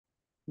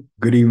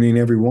Good evening,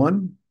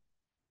 everyone.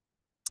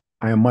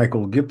 I am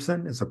Michael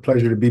Gibson. It's a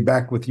pleasure to be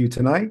back with you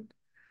tonight.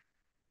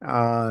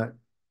 Uh,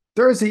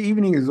 Thursday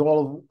evening is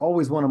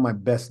always one of my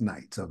best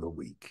nights of the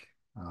week,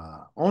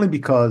 only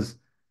because,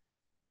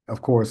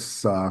 of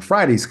course,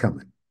 Friday's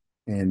coming,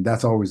 and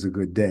that's always a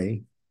good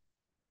day.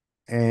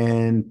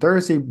 And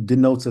Thursday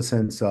denotes a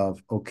sense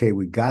of, okay,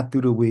 we got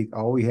through the week.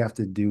 All we have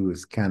to do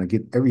is kind of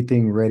get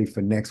everything ready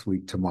for next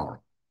week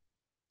tomorrow.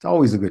 It's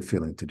always a good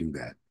feeling to do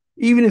that,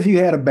 even if you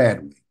had a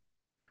bad week.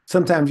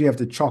 Sometimes you have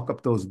to chalk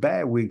up those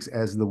bad weeks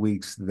as the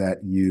weeks that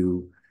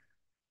you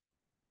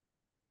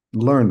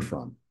learn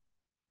from,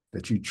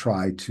 that you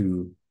try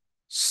to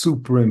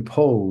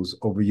superimpose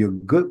over your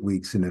good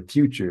weeks in the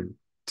future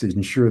to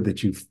ensure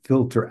that you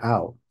filter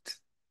out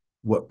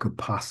what could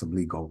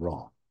possibly go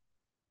wrong.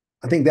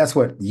 I think that's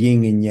what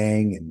yin and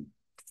yang and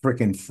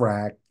frickin'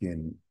 frack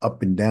and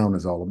up and down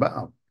is all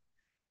about.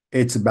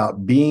 It's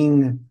about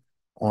being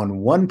on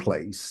one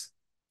place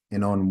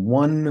and on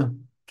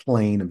one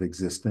plane of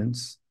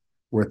existence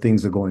where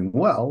things are going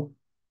well,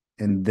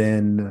 and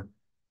then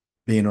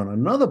being on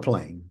another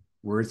plane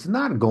where it's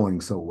not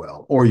going so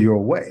well or your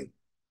way.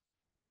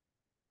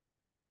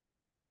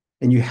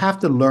 And you have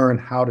to learn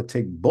how to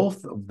take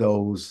both of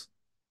those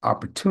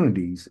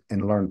opportunities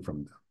and learn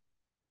from them.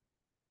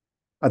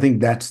 I think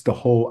that's the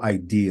whole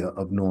idea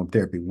of norm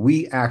therapy.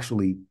 We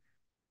actually,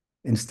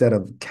 instead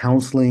of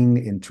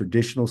counseling in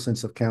traditional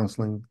sense of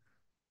counseling,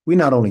 we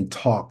not only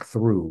talk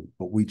through,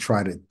 but we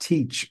try to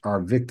teach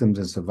our victims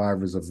and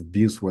survivors of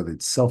abuse, whether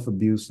it's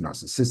self-abuse,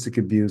 narcissistic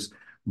abuse,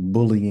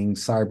 bullying,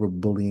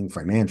 cyberbullying,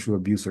 financial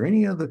abuse, or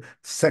any other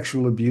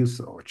sexual abuse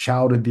or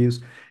child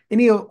abuse,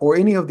 any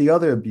of the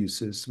other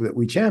abuses that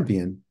we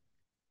champion.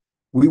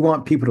 We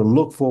want people to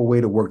look for a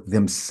way to work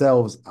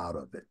themselves out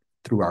of it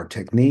through our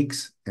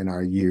techniques and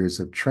our years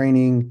of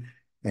training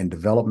and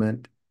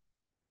development,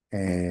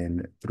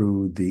 and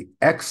through the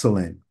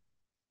excellent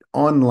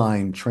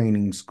online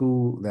training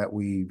school that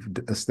we've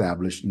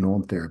established,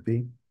 Norm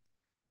Therapy,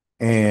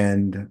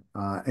 and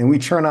we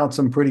churn out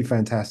some pretty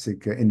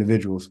fantastic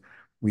individuals.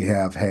 We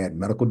have had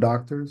medical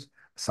doctors,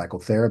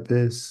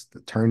 psychotherapists,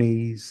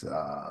 attorneys,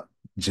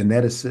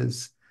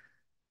 geneticists,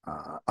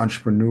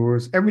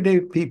 entrepreneurs, everyday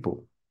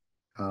people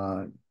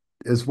uh,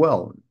 as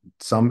well.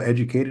 Some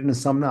educated and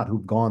some not,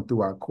 who've gone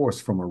through our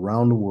course from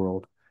around the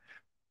world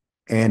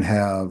and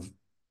have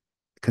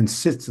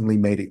consistently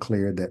made it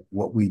clear that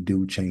what we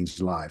do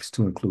changed lives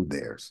to include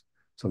theirs.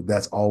 So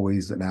that's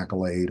always an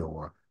accolade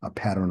or a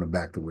pat on the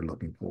back that we're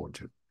looking forward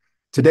to.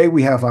 Today,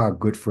 we have our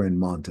good friend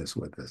Montez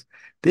with us.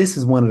 This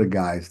is one of the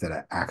guys that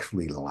I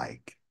actually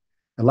like.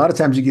 A lot of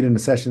times you get into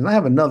sessions, I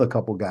have another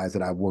couple guys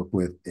that I work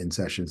with in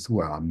sessions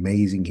who are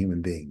amazing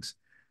human beings.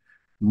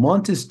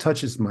 Montez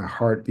touches my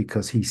heart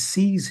because he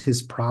sees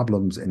his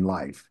problems in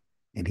life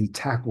and he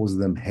tackles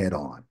them head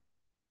on.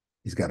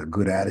 He's got a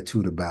good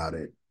attitude about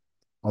it.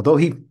 Although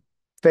he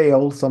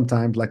fails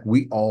sometimes, like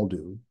we all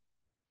do,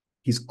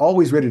 he's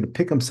always ready to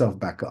pick himself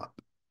back up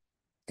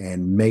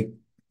and make,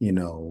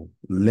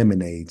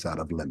 lemonades out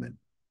of lemon,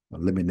 or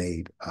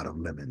lemonade out of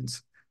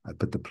lemons. I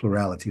put the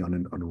plurality on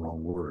the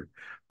wrong word.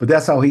 But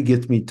that's how he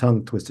gets me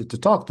tongue twisted to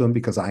talk to him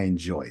because I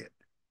enjoy it.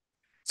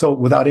 So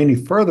without any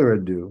further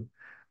ado,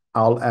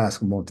 I'll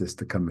ask Montez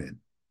to come in.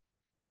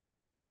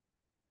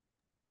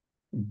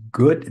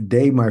 Good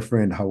day, my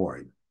friend. How are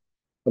you?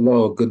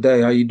 Hello, good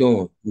day. How you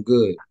doing? I'm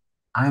good.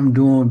 I'm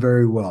doing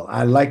very well.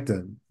 I like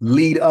to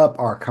lead up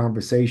our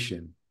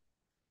conversation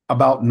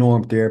about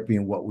norm therapy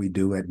and what we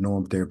do at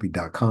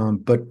normtherapy.com.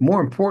 But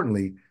more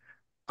importantly,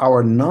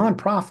 our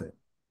nonprofit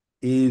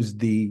is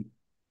the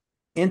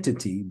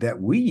entity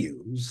that we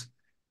use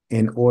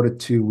in order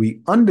to we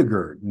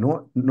undergird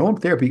norm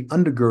therapy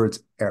undergirds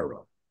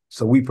Arrow.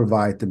 So we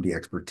provide them the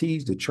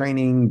expertise, the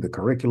training, the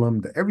curriculum,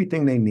 the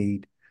everything they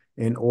need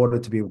in order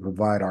to be able to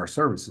provide our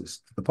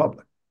services to the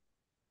public.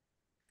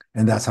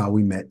 And that's how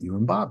we met you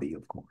and Bobby,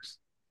 of course.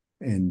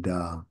 And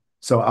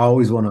so I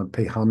always want to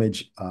pay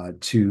homage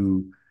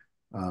to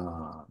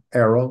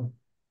Arrow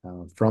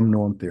from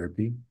Norm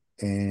Therapy.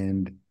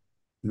 And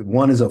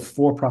one is a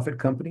for-profit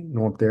company,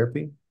 Norm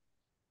Therapy.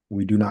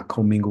 We do not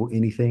commingle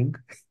anything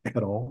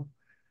at all,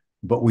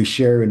 but we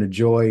share in the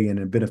joy and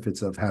the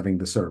benefits of having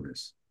the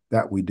service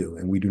that we do.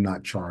 And we do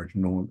not charge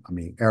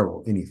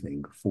Arrow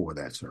anything for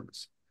that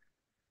service.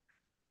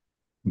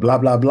 Blah,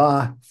 blah,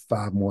 blah.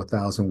 5 more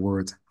thousand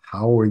words.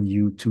 How are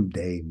you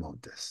today,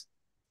 Montes?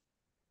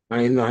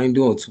 I ain't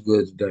doing too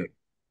good today.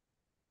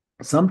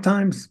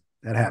 Sometimes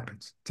that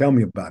happens. Tell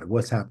me about it.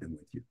 What's happening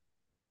with you?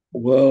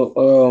 Well,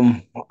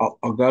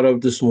 I got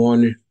up this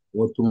morning,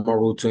 went through my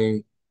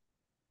routine,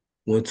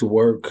 went to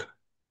work,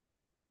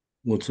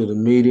 went to the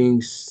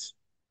meetings,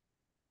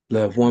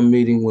 left one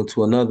meeting, went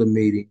to another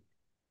meeting.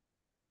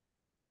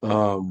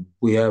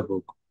 We have a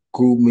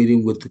group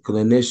meeting with the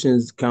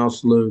clinicians,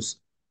 counselors,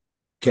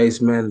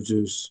 case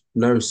managers,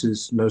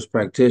 nurses, nurse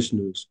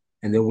practitioners,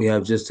 and then we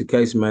have just the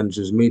case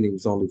managers meeting.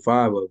 It's only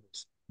five of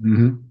us.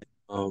 Mm-hmm.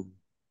 Um,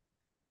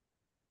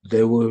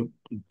 they were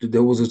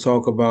there was a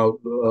talk about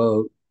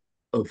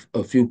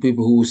a few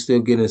people who were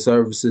still getting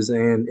services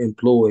and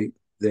employed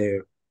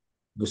there,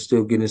 but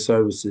still getting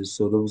services.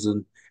 So there was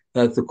an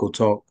ethical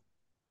talk.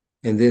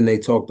 And then they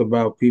talked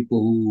about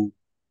people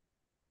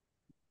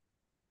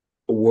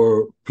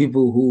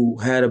who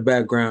had a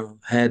background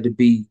had to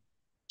be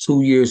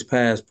 2 years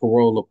past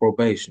parole or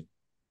probation.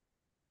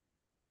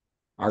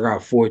 I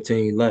got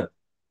 14 left.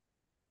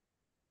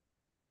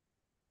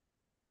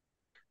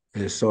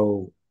 And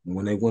so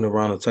when they went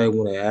around the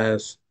table, they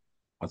asked,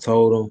 I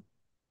told them,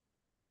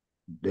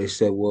 they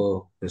said,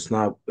 well, it's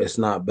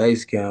not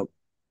base camp.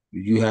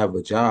 You have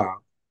a job.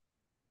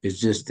 It's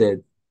just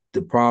that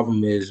the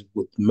problem is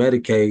with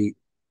Medicaid,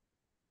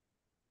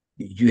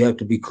 you have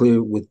to be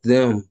clear with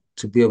them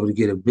to be able to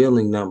get a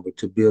billing number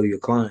to bill your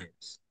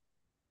clients.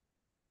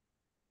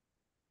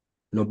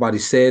 Nobody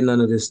said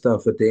none of this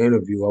stuff at the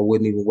interview. I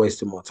wouldn't even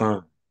waste my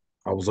time.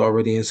 I was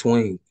already in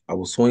swing. I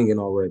was swinging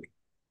already.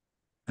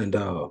 And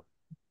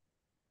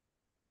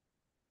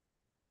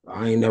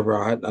I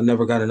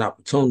never got an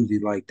opportunity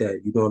like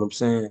that. You know what I'm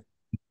saying?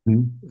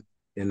 Mhm.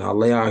 And I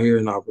lay out here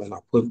and I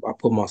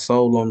put my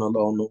soul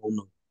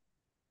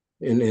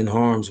in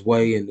harm's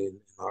way, and then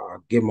I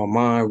get my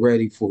mind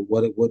ready for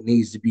what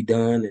needs to be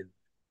done, and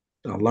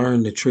I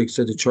learn the tricks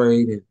of the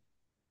trade, and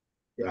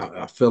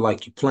I feel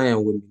like you're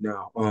playing with me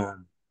now.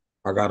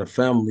 I got a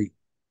family,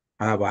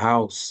 I have a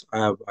house,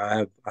 I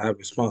have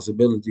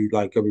responsibility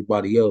like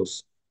everybody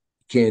else.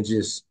 You can't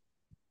just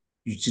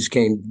you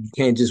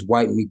can't just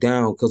wipe me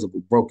down because of a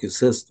broken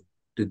system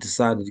that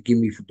decided to give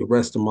me for the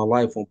rest of my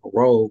life on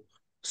parole,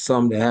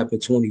 something that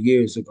happened 20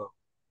 years ago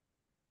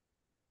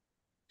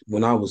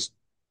when I was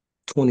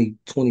 20,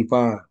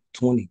 25,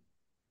 20.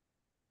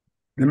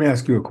 Let me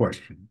ask you a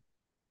question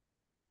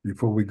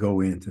before we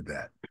go into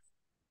that.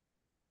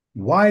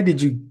 Why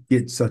did you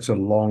get such a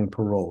long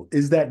parole?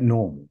 Is that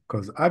normal?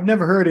 Because I've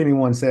never heard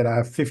anyone said I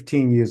have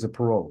 15 years of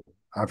parole.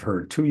 I've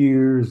heard 2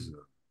 years,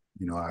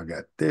 I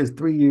got this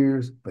 3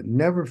 years, but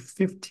never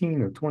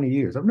 15 or 20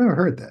 years. I've never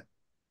heard that.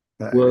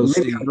 Well,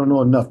 Maybe I see, don't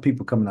know enough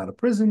people coming out of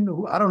prison.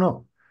 I don't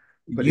know.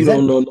 But you is that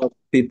don't know enough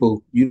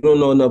people. You don't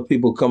know enough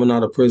people coming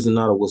out of prison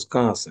out of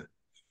Wisconsin.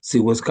 See,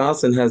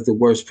 Wisconsin has the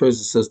worst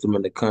prison system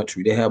in the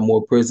country. They have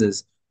more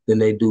prisons than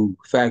they do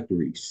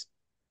factories.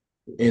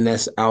 And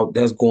that's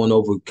going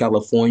over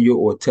California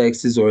or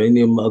Texas or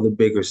any of them other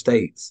bigger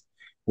states.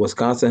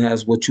 Wisconsin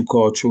has what you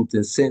call truth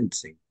in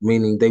sentencing,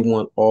 meaning they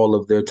want all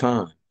of their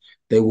time.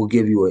 They will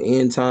give you an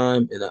in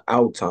time and an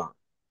out time.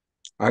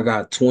 I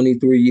got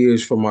 23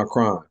 years for my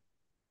crime.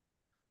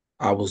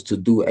 I was to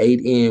do 8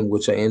 in,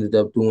 which I ended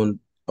up doing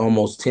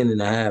almost 10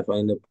 and a half. I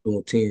ended up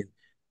doing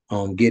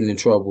 10, getting in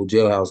trouble,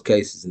 jailhouse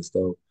cases and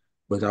stuff.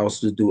 But I was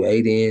to do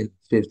 8 in,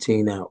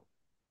 15 out,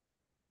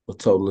 a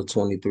total of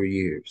 23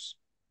 years.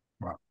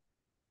 wow?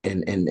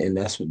 And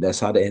that's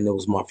how the end. It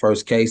was my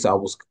first case. I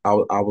was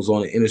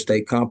on an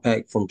interstate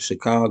compact from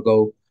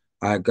Chicago.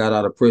 I got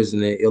out of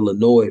prison in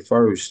Illinois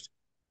first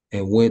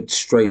and went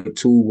straight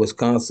to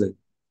Wisconsin.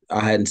 I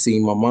hadn't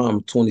seen my mom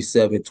in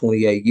 27,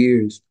 28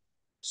 years.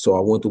 So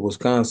I went to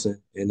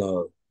Wisconsin, and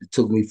it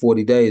took me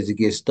 40 days to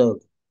get stuck,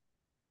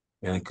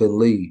 and I couldn't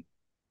leave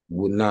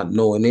with not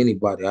knowing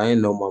anybody. I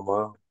didn't know my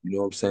mom, you know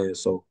what I'm saying?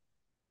 So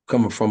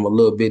coming from a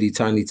little bitty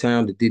tiny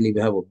town that didn't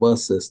even have a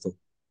bus system,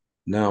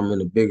 now I'm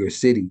in a bigger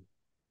city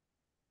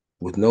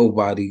with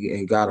nobody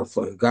and gotta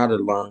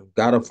learn,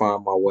 gotta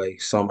find my way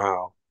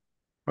somehow.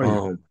 Oh yeah.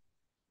 Um,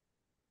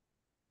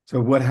 So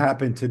what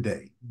happened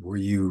today? Were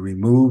you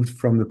removed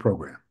from the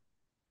program?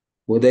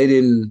 well, they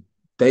didn't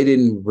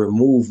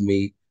remove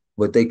me,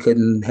 but they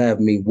couldn't have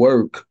me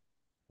work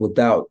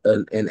without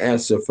an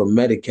answer from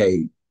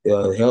Medicaid,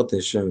 health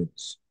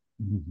insurance.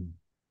 Mhm.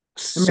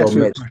 Let me So ask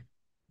you a much, question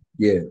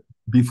yeah,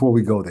 before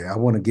we go there. I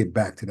want to get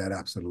back to that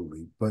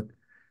absolutely, but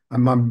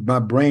my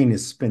brain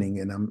is spinning,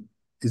 and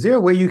Is there a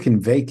way you can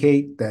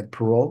vacate that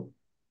parole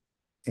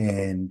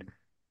and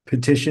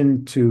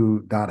petition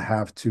to not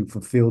have to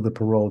fulfill the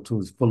parole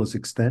to its fullest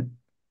extent?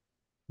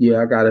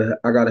 yeah. I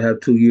gotta have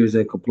 2 years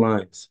in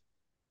compliance.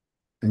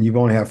 And you've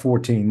only had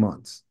 14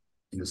 months,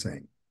 you're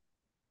saying.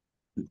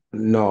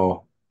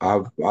 No,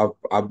 I've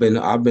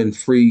been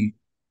free.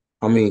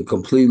 I mean,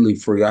 completely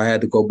free. I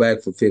had to go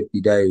back for 50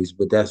 days,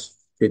 but that's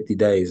 50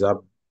 days.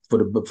 For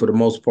the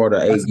most part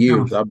of That's eight a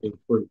years, penalty. I've been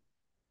free.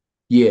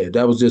 Yeah,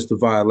 that was just a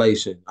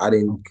violation. I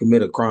didn't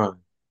commit a crime.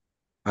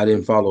 I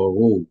didn't follow a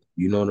rule.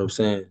 You know what I'm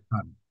saying?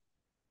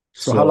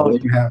 So how long So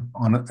do you have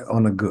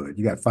on a good?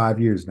 You got 5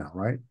 years now,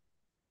 right?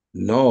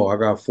 no, I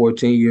got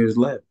 14 years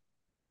left.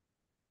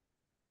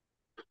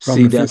 From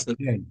See, the that's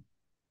 15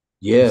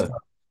 you yeah.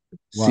 start.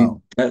 See,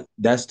 Wow.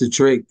 that's the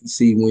trick.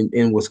 See, when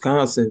in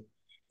Wisconsin,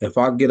 if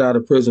I get out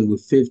of prison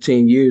with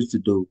 15 years to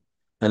do,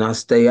 and I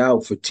stay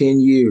out for 10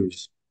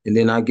 years, and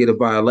then I get a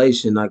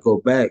violation, I go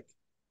back.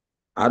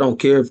 I don't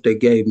care if they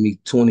gave me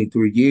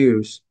 23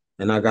 years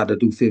and I got to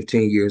do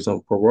 15 years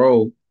on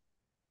parole.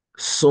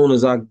 Soon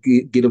as I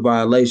get a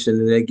violation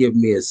and they give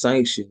me a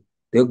sanction,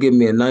 they'll give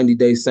me a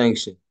 90-day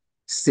sanction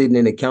sitting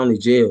in the county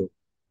jail,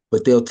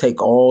 but they'll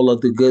take all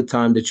of the good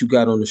time that you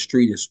got on the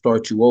street and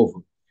start you over.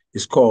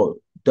 It's called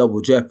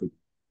double jeopardy.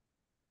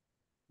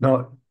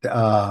 No,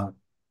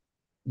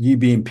 you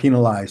being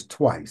penalized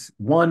twice.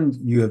 One,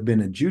 you have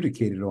been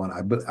adjudicated on.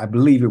 I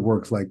believe it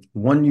works like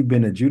one you've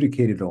been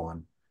adjudicated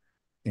on,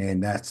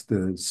 and that's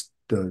the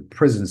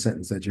prison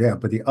sentence that you have.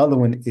 But the other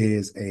one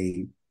is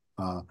a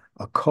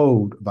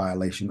code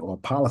violation or a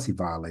policy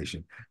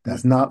violation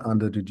that's not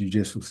under the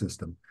judicial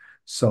system,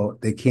 so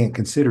they can't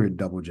consider it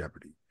double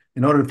jeopardy.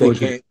 In order They for it to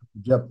can't.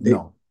 They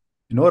no,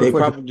 in order they for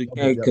it to be probably double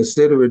can't jeopardy,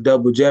 consider it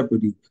double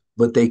jeopardy,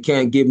 but they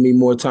can't give me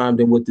more time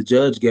than what the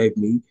judge gave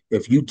me.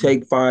 If you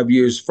take 5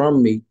 years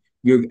from me,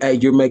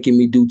 you're making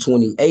me do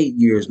 28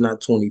 years,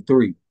 not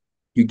 23.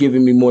 You're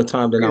giving me more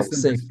time than I there's was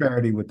some sentenced.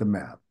 disparity with the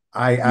math.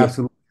 I Yeah,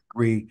 absolutely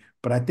agree,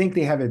 but I think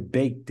they have it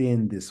baked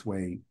in this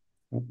way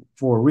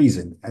for a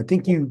reason. I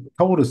think you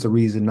told us the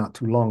reason not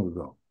too long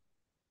ago.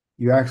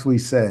 You actually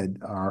said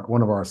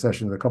one of our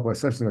sessions, a couple of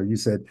sessions ago, you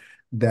said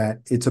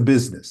that it's a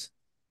business,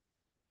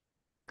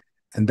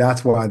 and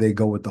that's why they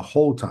go with the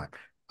whole time.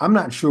 I'm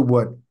not sure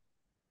what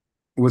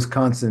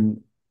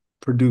Wisconsin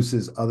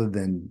produces other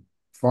than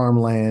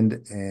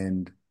farmland,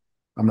 and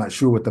I'm not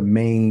sure what the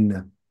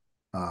main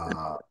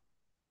uh,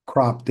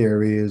 crop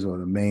there is or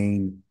the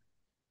main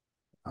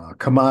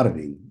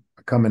commodity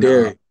coming out.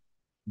 dairy.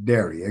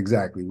 Dairy,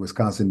 exactly.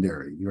 Wisconsin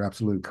dairy. You're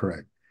absolutely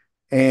correct.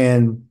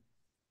 And,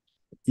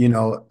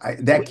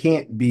 that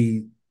can't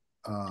be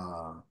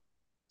uh,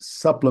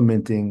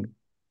 supplementing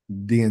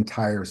the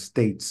entire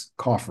state's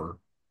coffer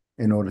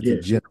in order to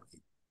Yeah. generate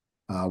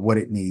what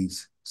it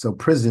needs. So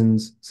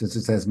prisons, since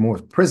it has more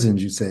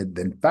prisons, you said,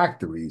 than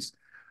factories,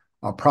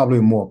 are probably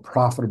a more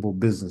profitable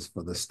business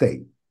for the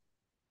state.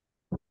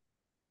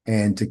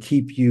 And to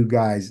keep you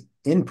guys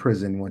in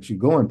prison once you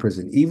go in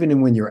prison,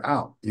 even when you're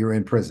out, you're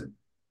in prison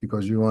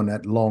because you're on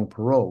that long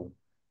parole.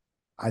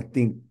 I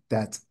think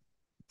that's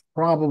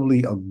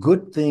probably a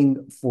good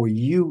thing for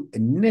you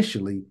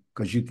initially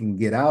because you can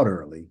get out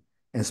early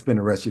and spend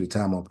the rest of your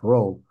time on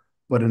parole.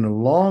 But in the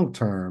long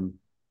term,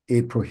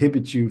 it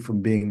prohibits you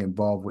from being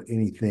involved with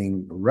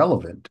anything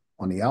relevant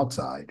on the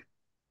outside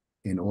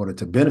in order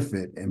to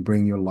benefit and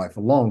bring your life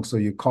along. So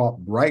you're caught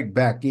right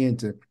back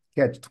into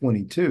catch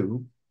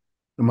 22.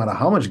 No matter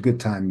how much good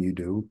time you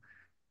do,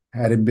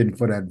 had it been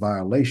for that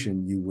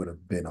violation, you would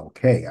have been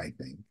okay, I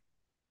think.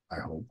 I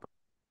hope.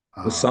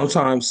 But Uh,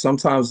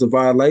 sometimes the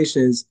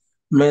violations,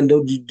 man,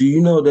 do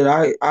you know that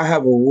I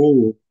have a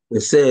rule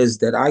that says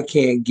that I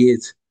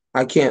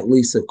can't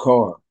lease a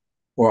car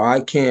or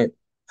I can't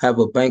have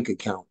a bank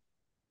account.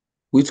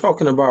 We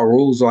talking about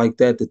rules like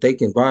that that they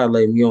can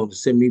violate me on to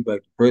send me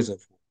back to prison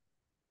for.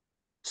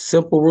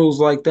 Simple rules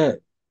like that.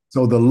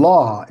 so the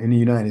law in the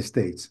United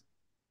States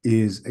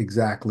is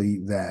exactly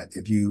that.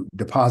 If you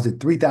deposit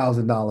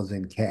 $3,000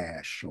 in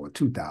cash or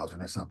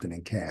 2,000 or something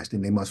in cash,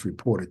 then they must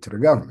report it to the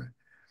government.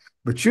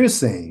 But you're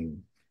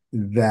saying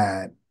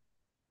that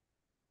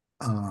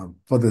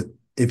for the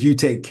if you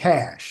take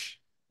cash,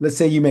 let's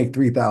say you make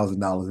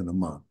 $3,000 in a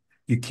month,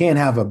 you can't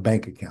have a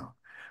bank account,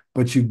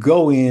 but you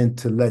go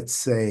into, let's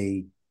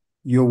say,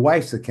 your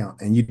wife's account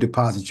and you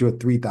deposit your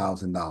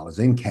 $3,000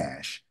 in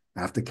cash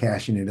after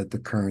cashing it at the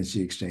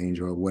currency exchange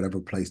or whatever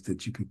place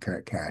that you could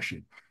cash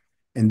it,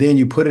 and then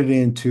you put it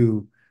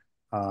into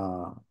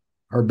uh,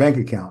 her bank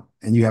account,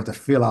 and you have to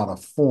fill out a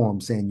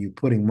form saying you're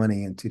putting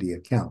money into the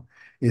account.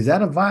 Is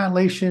that a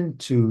violation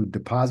to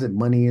deposit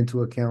money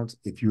into accounts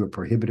if you are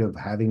prohibited of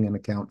having an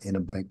account in a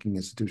banking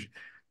institution?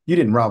 You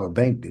didn't rob a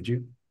bank, did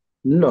you?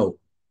 No.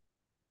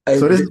 Uh,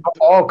 So this is th- for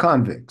all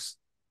convicts.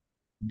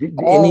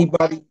 All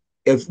Anybody,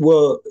 if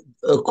well,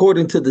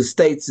 according to the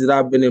states that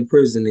I've been in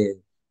prison in,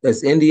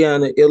 that's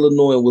Indiana,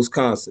 Illinois, and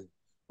Wisconsin.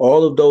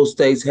 All of those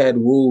states had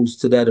rules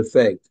to that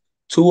effect.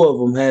 Two of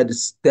them had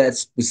that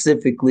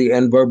specifically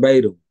and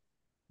verbatim.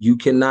 You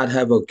cannot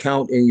have an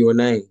account in your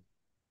name.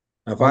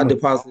 If I I'm a,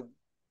 deposit,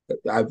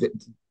 I,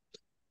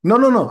 no,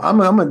 no, no.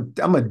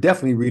 I'm a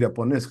definitely read up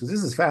on this because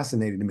this is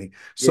fascinating to me. yeah,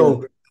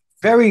 So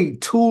very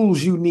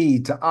tools you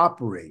need to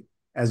operate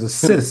as a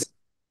citizen,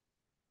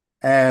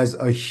 as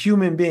a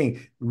human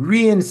being,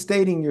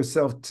 reinstating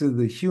yourself to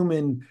the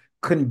human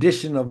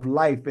condition of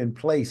life and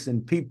place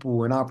and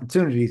people and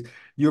opportunities,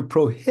 you're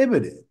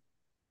prohibited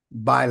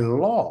by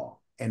law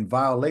and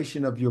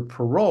violation of your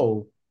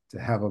parole to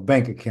have a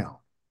bank account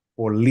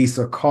or lease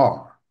a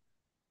car,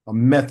 a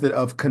method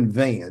of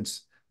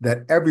conveyance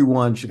that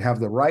everyone should have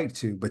the right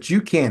to, but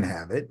you can't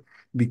have it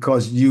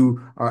because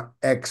you are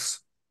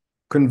ex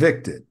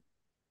convicted.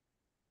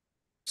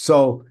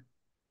 So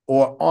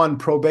or on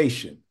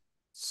probation.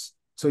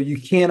 So you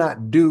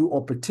cannot do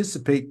or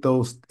participate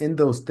those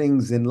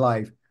things in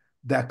life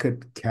that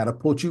could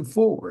catapult you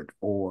forward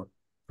or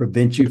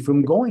prevent you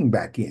from going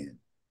back in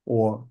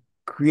or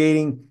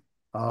creating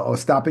or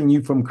stopping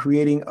you from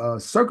creating a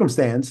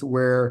circumstance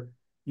where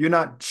you're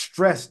not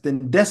stressed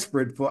and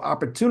desperate for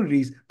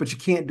opportunities, but you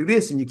can't do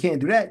this and you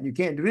can't do that and you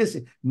can't do this.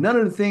 None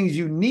of the things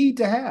you need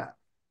to have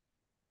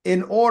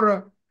in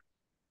order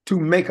to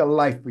make a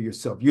life for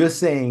yourself. You're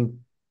saying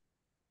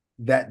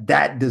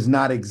that does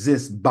not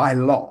exist by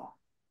law.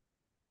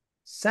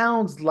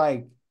 Sounds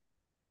like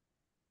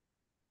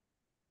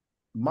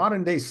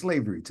modern day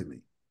slavery to me.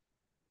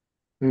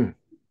 mm.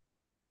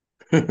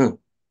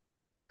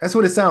 That's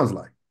what it sounds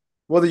like.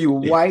 Whether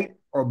you're Yeah. white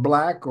or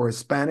black or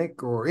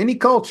Hispanic or any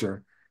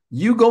culture,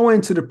 you go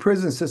into the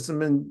prison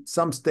system in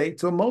some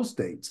states or most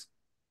states,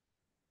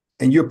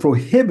 and you're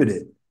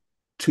prohibited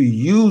to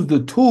use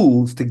the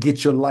tools to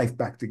get your life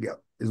back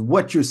together, is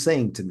what you're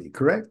saying to me,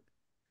 correct?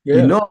 You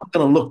Yeah. know I'm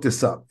gonna look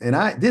this up. And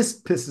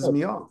this pisses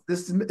me off.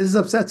 This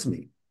upsets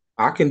me.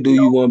 I can do You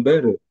you know, one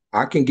better.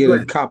 I can get go a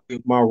ahead. copy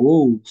of my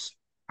rules.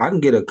 I can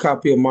get a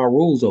copy of my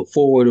rules and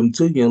forward them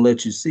to you and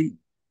let you see.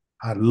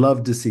 I'd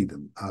love to see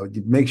them. I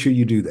would make sure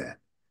you do that.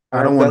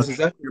 I don't Right? want That's to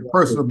exactly your what I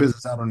personal do.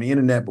 business out on the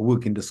internet, but we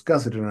can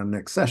discuss it in our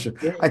next session.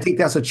 Yeah. I think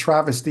that's a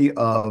travesty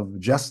of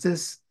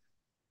justice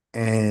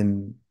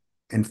and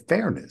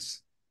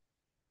fairness.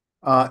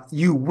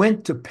 You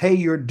went to pay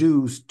your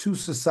dues to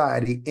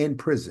society in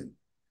prison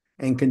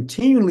and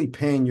continually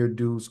paying your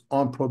dues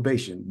on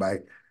probation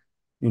by,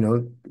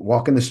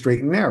 walking the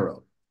straight and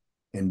narrow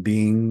and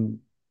being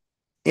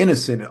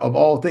innocent of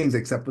all things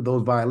except for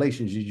those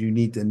violations you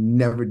need to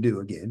never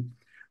do again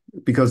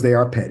because they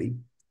are petty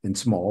and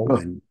small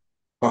and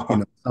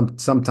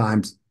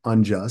sometimes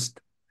unjust.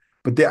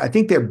 But I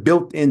think they're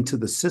built into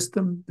the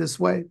system this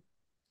way,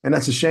 and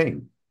that's a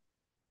shame.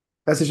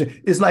 That's a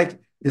shame. It's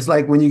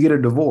like when you get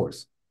a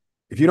divorce.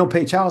 If you don't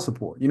pay child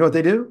support, you know what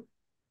they do?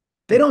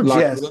 They don't Lock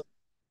you just up.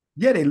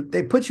 yeah,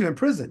 they put you in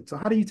prison. So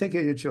how do you take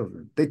care of your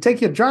children? They take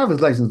your driver's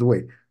license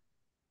away.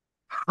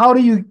 How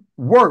do you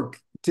work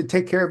to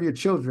take care of your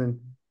children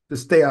to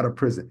stay out of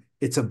prison?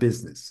 It's a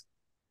business.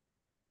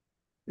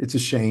 It's a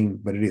shame,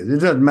 but it is. It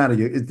doesn't matter.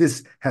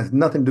 This has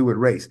nothing to do with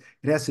race.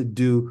 It has to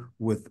do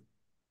with,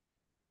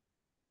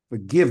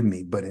 forgive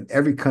me, but in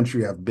every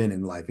country I've been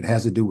in life, it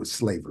has to do with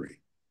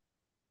slavery.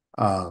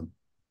 Um,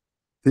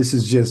 this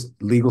is just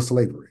legal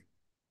slavery.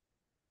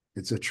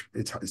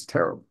 It's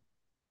terrible.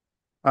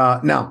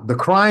 Now, the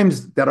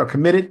crimes that are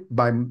committed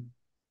by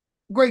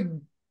great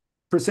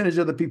percentage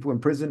of the people in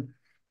prison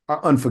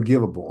are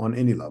unforgivable on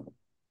any level,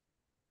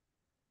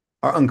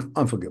 are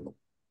unforgivable.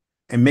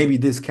 And maybe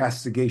this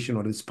castigation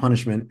or this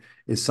punishment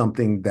is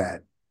something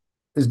that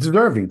is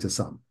deserving to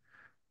some,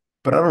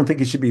 but I don't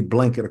think it should be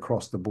blanket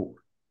across the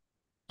board.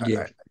 I,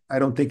 Yeah. I, I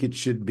don't think it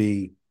should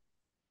be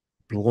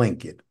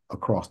blanket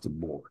across the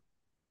board.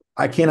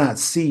 I cannot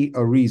see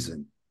a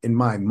reason in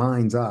my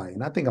mind's eye,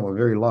 and I think I'm a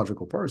very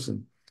logical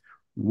person,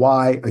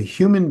 why a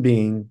human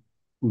being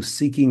who's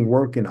seeking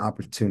work and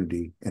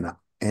opportunity and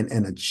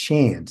a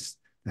chance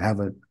to have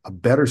a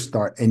better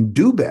start and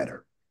do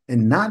better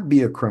and not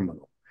be a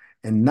criminal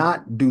and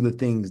not do the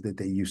things that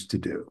they used to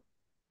do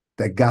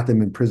that got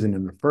them in prison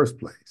in the first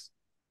place.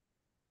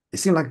 It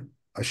seemed like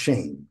a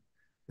shame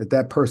that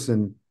that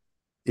person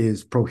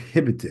is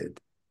prohibited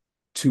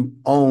to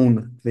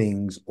own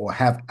things or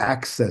have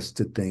access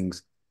to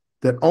things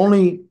that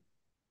only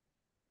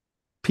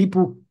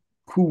people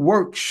who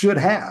work should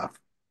have.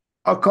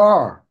 A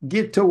car,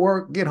 get to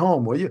work, get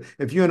home. Well,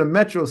 if you're in a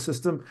metro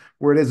system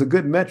where there's a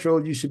good metro,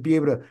 you should be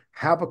able to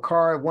have a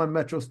car at one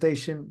metro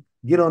station,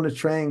 get on the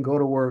train, go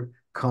to work,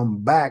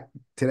 come back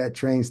to that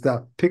train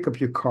stop, pick up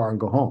your car and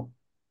go home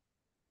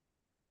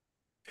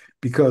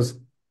because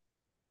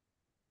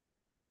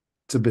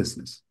it's a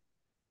business.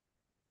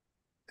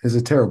 It's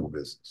a terrible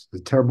business, a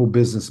terrible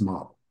business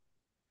model.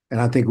 And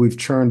I think we've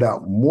churned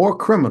out more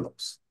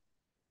criminals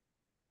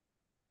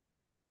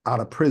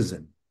out of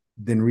prison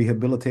than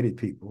rehabilitated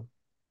people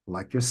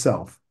like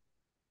yourself.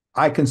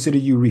 I consider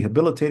you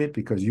rehabilitated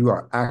because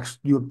you're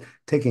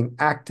taking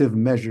active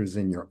measures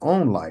in your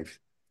own life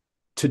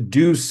to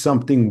do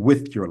something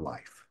with your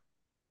life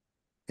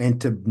and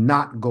to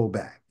not go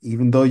back,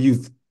 even though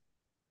it's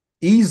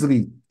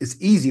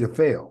easy to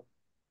fail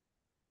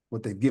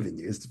what they've given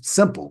you. It's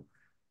simple.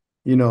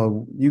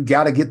 You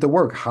got to get to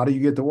work. How do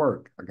you get to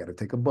work? I got to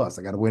take a bus.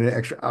 I got to wait an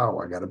extra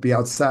hour. I got to be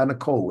outside in the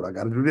cold. I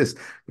got to do this.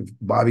 If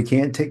Bobby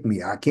can't take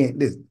me, I can't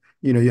this.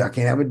 I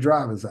can't have a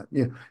driver's.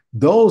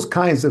 Those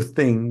kinds of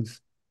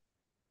things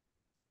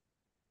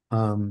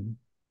um,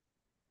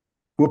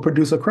 will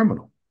produce a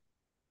criminal.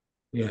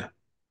 Yeah.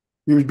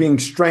 You're being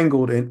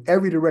strangled in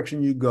every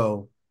direction you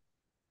go,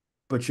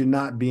 but you're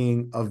not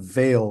being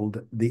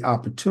availed the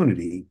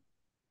opportunity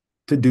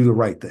to do the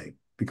right thing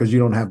because you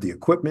don't have the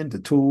equipment, the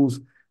tools,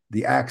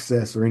 the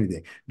access, or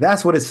anything.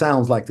 That's what it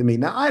sounds like to me.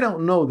 Now, I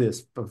don't know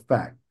this for a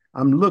fact.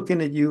 I'm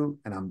looking at you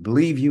and I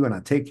believe you and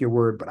I take your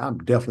word, but I'm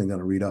definitely going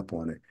to read up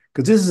on it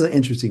because this is an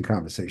interesting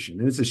conversation.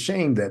 And it's a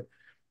shame that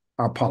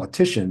our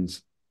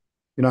politicians,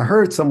 I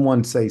heard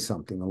someone say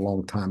something a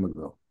long time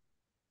ago.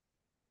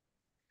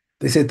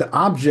 They said the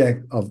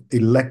object of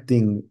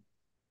electing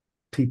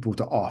people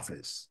to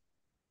office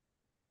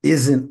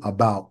isn't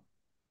about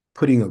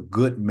putting a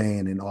good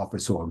man in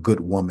office or a good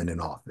woman in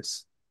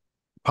office.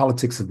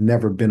 Politics have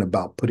never been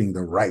about putting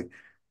the right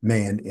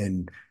man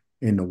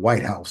in the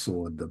White House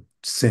or the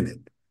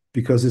Senate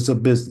because it's a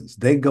business.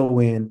 They go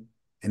in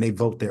and they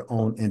vote their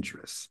own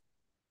interests.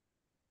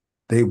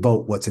 They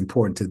vote what's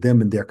important to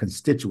them and their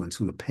constituents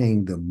who are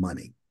paying them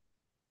money.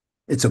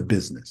 It's a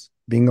business.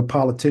 Being a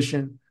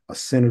politician, a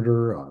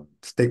senator, a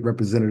state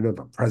representative,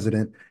 a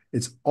president,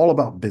 it's all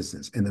about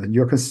business and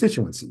your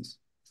constituencies.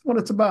 That's what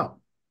it's about.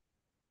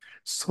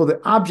 So the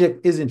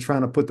object isn't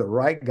trying to put the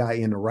right guy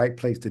in the right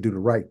place to do the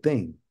right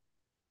thing.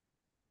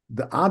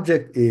 The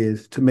object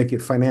is to make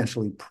it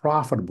financially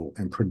profitable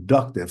and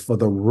productive for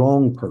the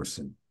wrong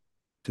person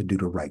to do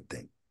the right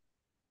thing.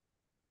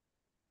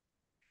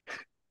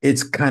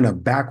 It's kind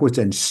of backwards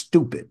and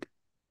stupid,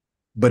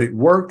 but it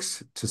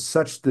works to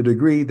such the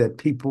degree that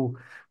people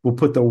will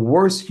put the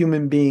worst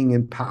human being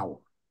in power.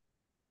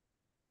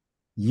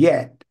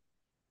 Yet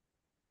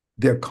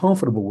they're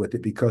comfortable with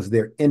it because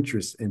their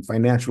interests in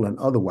financial and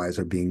otherwise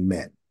are being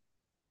met.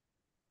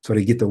 So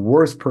they get the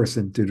worst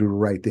person to do the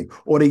right thing,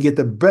 or they get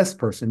the best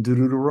person to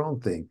do the wrong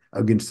thing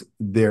against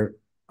their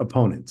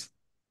opponents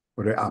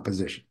or their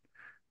opposition.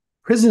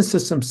 Prison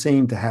systems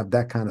seem to have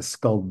that kind of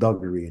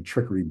skullduggery and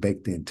trickery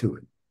baked into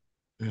it.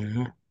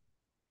 Mm-hmm.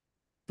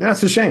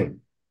 That's a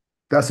shame.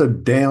 That's a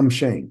damn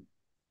shame.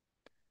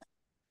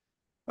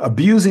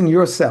 Abusing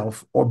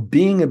yourself or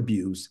being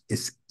abused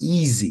is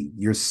easy.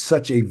 You're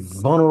such a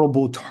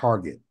vulnerable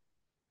target.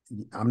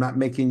 I'm not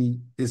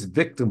making this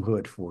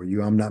victimhood for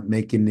you. I'm not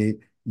making it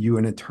you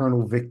an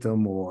eternal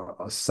victim or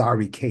a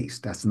sorry case.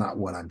 That's not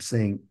what I'm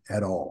saying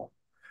at all.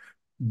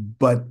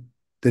 But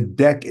the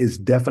deck is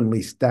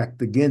definitely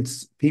stacked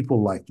against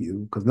people like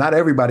you because not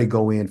everybody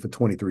go in for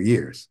 23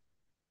 years.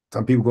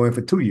 Some people go in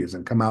for 2 years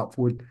and come out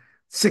for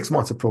 6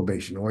 months of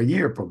probation or a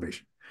year of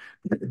probation.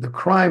 The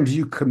crimes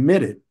you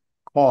committed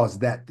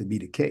caused that to be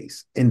the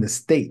case in the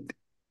state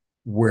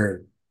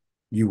where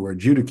you were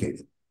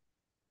adjudicated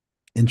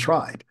and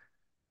tried.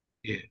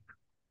 Yeah.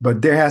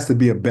 But there has to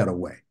be a better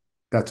way.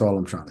 That's all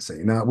I'm trying to say.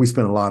 Now, we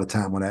spent a lot of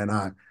time on that, and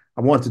I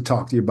want to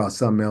talk to you about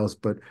something else,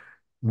 but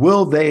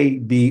will they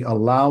be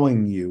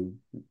allowing you,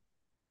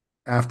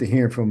 after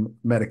hearing from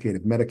Medicaid,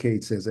 if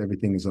Medicaid says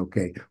everything is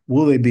okay,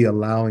 will they be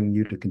allowing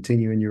you to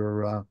continue in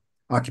your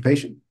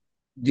occupation?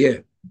 Yeah.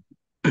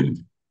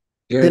 Then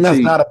that's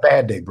Guaranteed. not a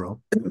bad day, bro.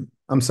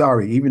 I'm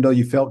sorry, even though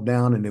you felt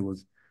down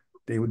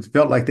and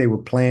felt like they were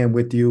playing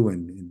with you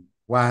and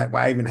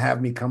why even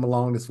have me come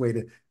along this way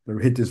to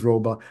hit this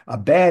robot? A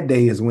bad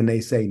day is when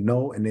they say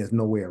no and there's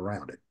no way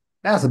around it.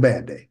 That's a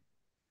bad day.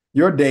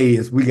 Your day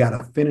is we got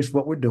to finish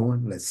what we're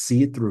doing. Let's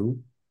see it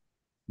through.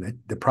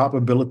 The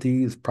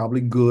probability is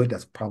probably good.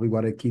 That's probably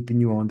why they're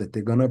keeping you on, that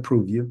they're going to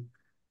approve you.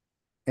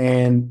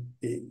 And,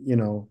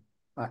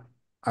 I,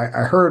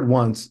 I heard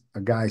once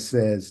a guy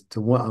says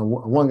to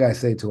one guy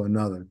say to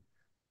another,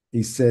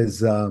 he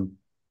says,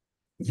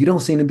 you don't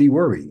seem to be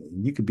worried.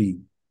 You could be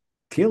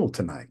killed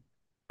tonight,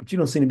 but you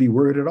don't seem to be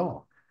worried at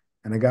all.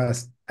 And the guy,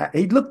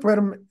 he looked at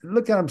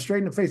him straight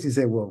in the face. He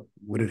said, well,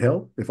 would it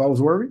help if I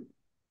was worried?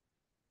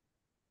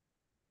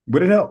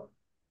 Would it help?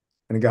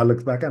 And the guy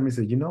looks back at me and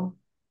said,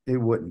 it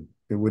wouldn't.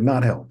 It would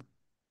not help.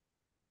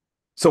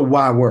 So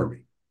why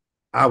worry?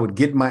 I would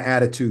get my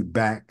attitude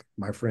back,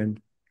 my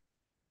friend,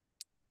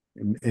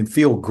 and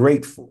feel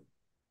grateful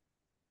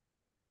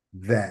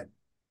that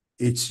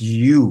it's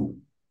you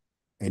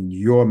and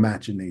your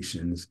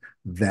machinations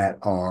that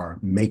are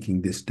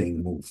making this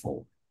thing move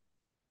forward.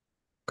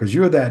 Because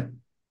you're that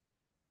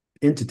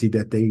entity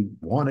that they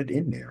wanted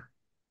in there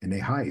and they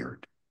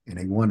hired and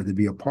they wanted to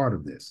be a part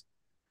of this.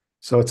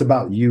 So it's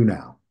about you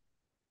now.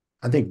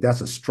 I think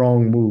that's a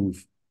strong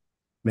move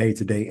made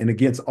today. And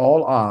against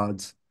all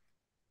odds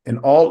and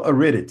all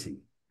aridity,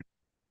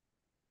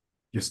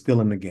 you're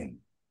still in the game.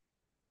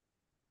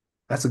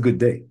 That's a good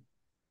day.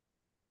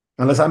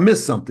 Unless I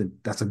missed something,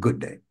 that's a good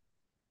day.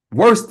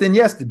 Worse than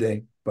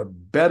yesterday, but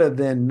better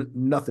than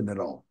nothing at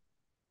all.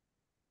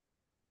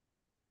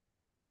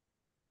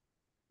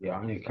 Yeah,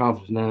 I ain't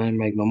confident now. I ain't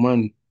make no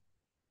money.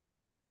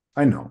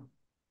 I know.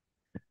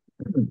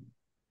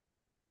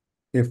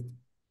 If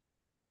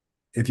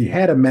if you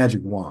had a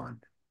magic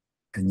wand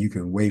and you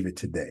can wave it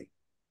today,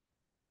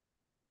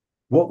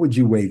 what would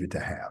you wave it to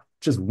have?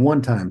 Just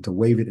one time to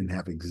wave it and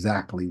have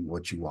exactly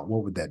what you want.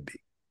 What would that be?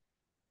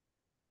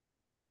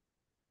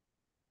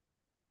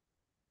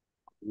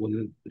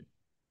 Well,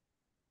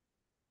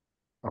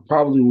 I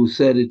probably would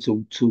set it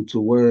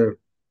to where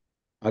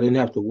I didn't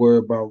have to worry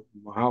about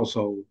my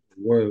household,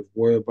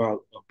 worry about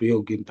a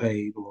bill getting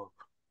paid, or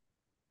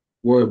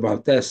worry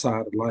about that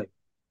side of life.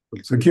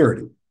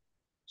 Security.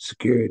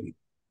 Security.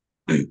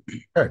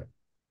 Okay.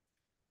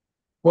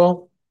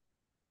 Well,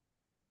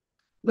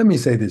 let me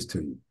say this to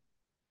you.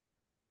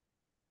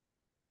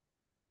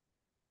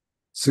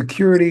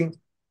 Security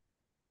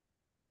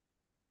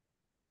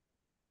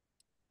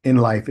in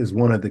life is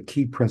one of the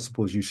key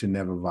principles you should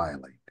never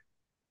violate.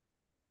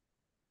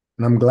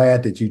 And I'm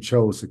glad that you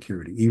chose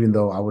security, even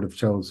though I would have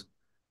chose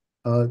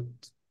uh,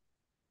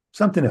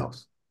 something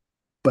else.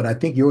 But I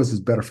think yours is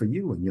better for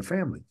you and your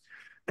family.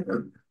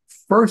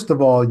 First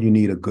of all, you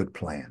need a good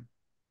plan.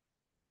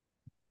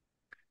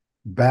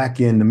 Back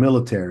in the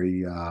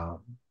military,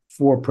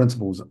 four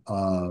principles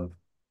of,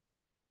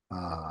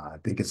 I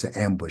think it's an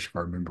ambush, if I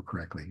remember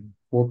correctly.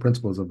 Four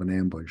principles of an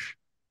ambush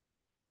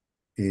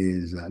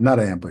is not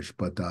an ambush,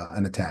 but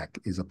an attack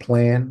is a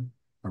plan,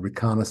 a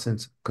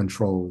reconnaissance,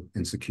 control,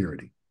 and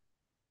security.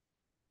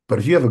 But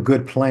if you have a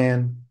good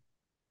plan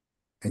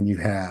and you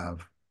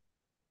have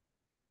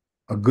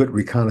a good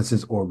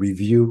reconnaissance or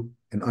review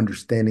and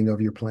understanding of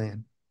your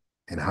plan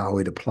and how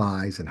it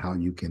applies and how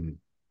you can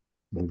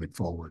move it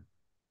forward.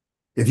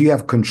 If you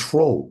have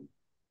control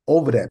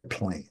over that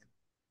plan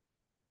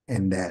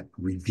and that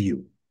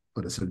review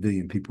for the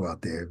civilian people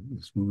out there,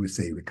 we would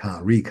say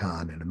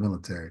recon in the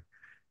military.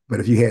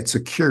 But if you had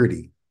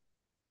security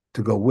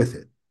to go with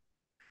it,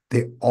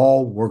 they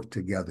all work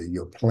together.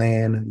 Your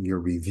plan, your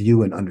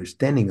review and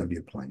understanding of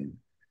your plan,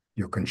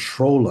 your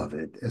control of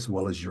it, as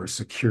well as your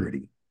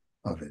security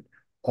of it.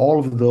 All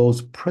of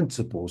those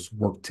principles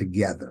work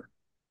together.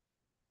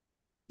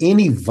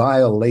 Any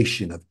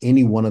violation of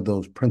any one of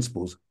those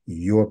principles,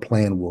 your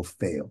plan will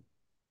fail.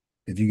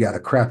 If you got a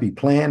crappy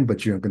plan,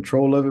 but you're in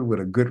control of it with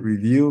a good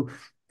review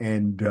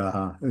and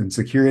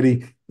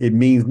security, it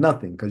means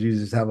nothing because you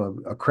just have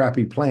a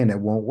crappy plan that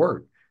won't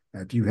work.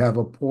 If you have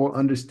a poor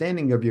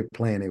understanding of your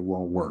plan, it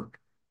won't work.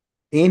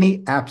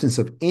 Any absence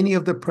of any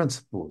of the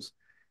principles,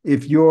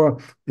 if you're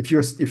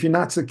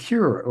not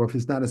secure, or if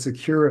it's not a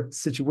secure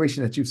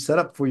situation that you've set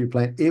up for your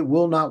plan, it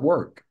will not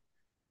work.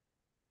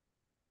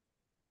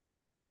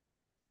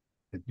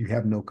 If you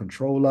have no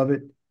control of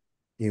it,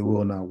 it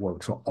will not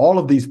work. So all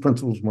of these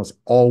principles must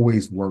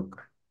always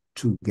work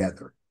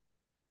together.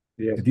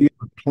 Yeah. If you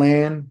have a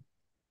plan,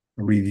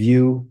 a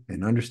review,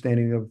 and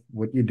understanding of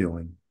what you're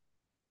doing,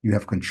 you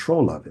have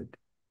control of it,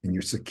 and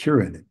you're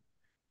secure in it,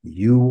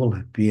 you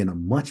will be in a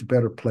much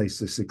better place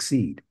to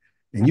succeed.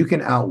 And you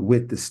can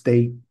outwit the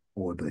state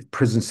or the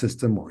prison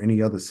system or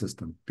any other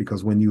system,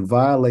 because when you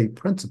violate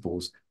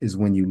principles is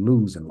when you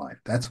lose in life.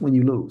 That's when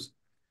you lose.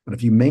 But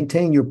if you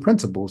maintain your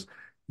principles,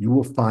 you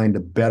will find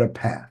a better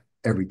path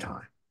every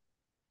time.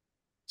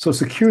 So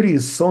security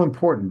is so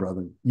important,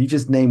 brother. You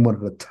just named one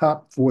of the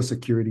top four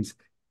securities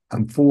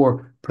and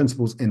four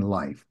principles in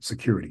life.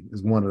 Security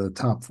is one of the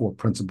top four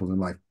principles in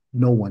life.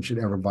 No one should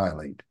ever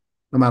violate,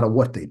 no matter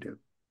what they do.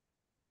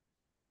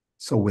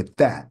 So with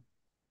that,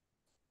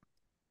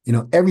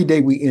 every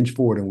day we inch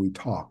forward and we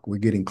talk, we're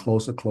getting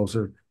closer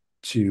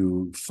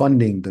to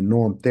funding the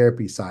norm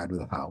therapy side of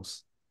the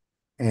house.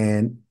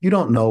 And you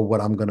don't know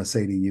what I'm going to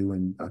say to you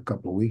in a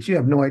couple of weeks. You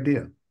have no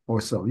idea or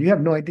so. You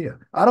have no idea.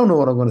 I don't know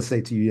what I'm going to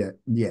say to you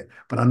yet,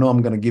 but I know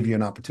I'm going to give you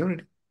an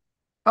opportunity.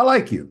 I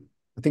like you.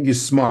 I think you're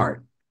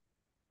smart,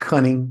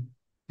 cunning,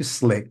 you're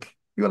slick.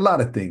 You're a lot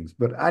of things,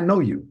 but I know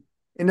you,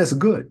 and that's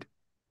good.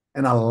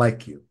 And I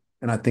like you.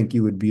 And I think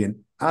you would be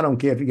I don't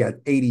care if you got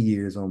 80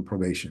 years on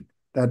probation.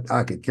 That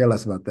I could care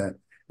less about that.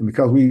 And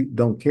because we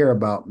don't care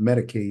about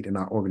Medicaid in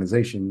our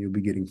organization, you'll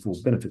be getting full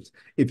benefits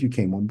if you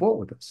came on board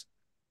with us.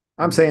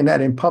 I'm saying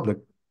that in public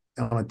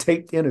on a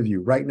taped interview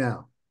right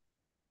now,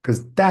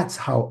 because that's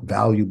how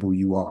valuable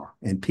you are.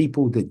 And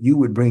people that you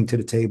would bring to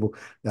the table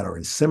that are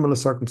in similar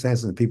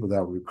circumstances, and people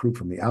that will recruit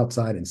from the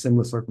outside in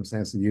similar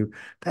circumstances to you,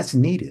 that's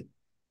needed.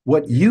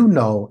 What you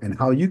know and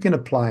how you can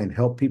apply and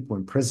help people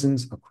in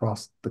prisons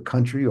across the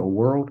country or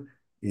world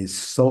is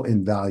so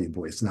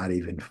invaluable. It's not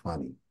even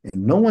funny.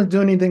 And no one's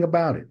doing anything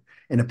about it.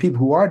 And the people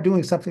who are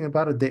doing something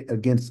about it, up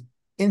against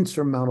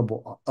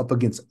insurmountable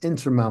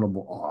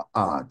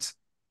odds.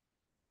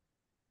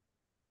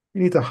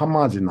 You need to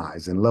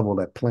homogenize and level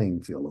that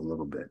playing field a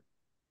little bit.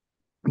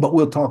 But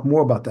we'll talk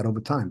more about that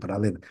over time. But I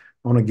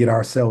want to get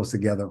ourselves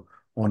together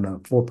on the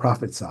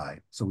for-profit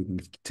side so we can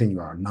continue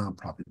our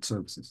nonprofit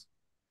services.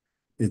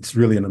 It's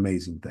really an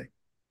amazing thing.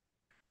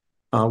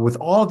 With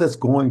all that's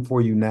going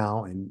for you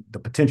now and the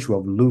potential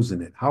of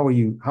losing it, how are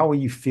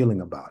you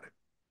feeling about it?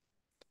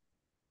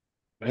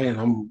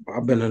 Man,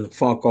 I've been in the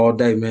funk all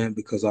day, man,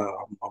 because I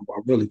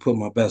really put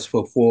my best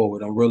foot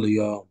forward. I'm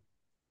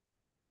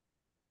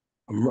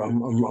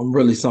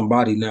really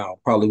somebody now.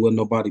 Probably wasn't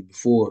nobody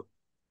before.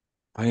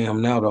 I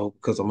am now though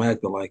because I'm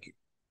acting like it.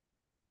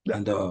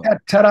 And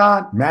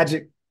Ta-da,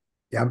 magic.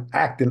 Yeah, I'm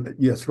acting.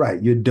 Yes,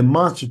 right. You're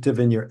demonstrative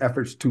in your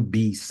efforts to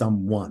be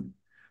someone.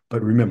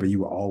 But remember,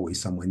 you were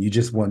always someone. You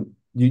just were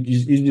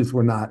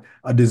not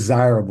a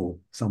desirable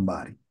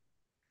somebody.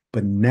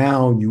 But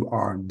now you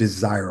are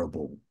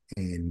desirable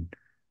and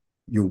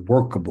you're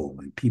workable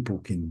and people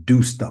can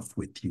do stuff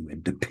with you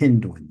and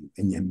depend on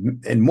you.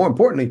 And more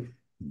importantly,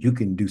 you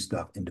can do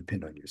stuff and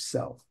depend on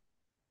yourself.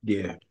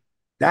 yeah,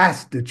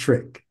 That's the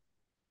trick.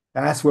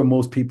 That's where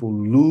most people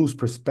lose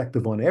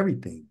perspective on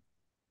everything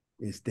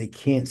is they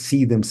can't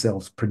see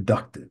themselves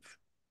productive.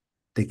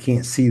 They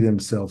can't see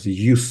themselves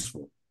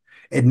useful.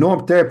 At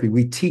norm therapy,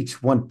 we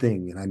teach one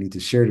thing, and I need to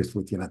share this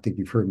with you, and I think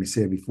you've heard me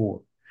say it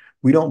before.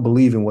 We don't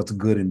believe in what's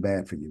good and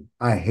bad for you.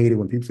 I hate it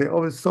when people say,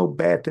 "Oh, it's so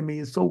bad to me.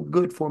 It's so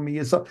good for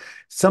me."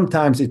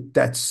 Sometimes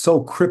that's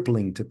so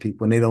crippling to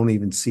people, and they don't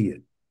even see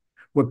it.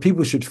 What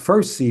people should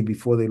first see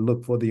before they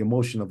look for the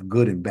emotion of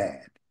good and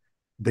bad,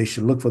 they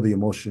should look for the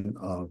emotion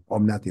of, or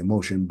not the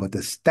emotion, but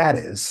the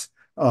status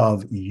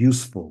of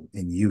useful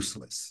and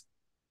useless.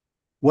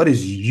 What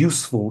is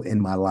useful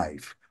in my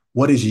life?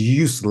 What is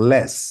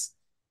useless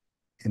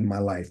in my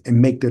life?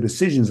 And make their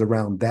decisions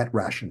around that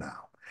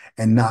rationale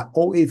and not,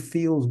 oh, it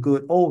feels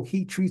good. Oh,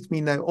 he treats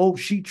me now. Oh,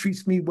 she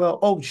treats me well.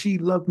 Oh, she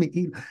loved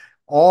me.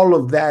 All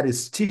of that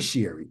is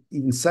tertiary,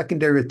 even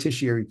secondary or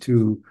tertiary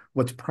to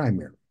what's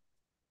primary.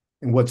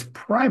 And what's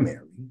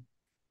primary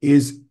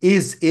is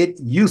it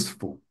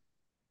useful?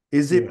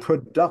 Is it Yeah.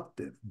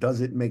 productive?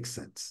 Does it make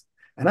sense?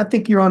 And I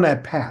think you're on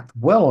that path,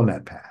 well on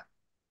that path.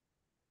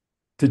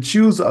 To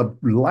choose a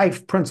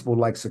life principle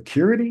like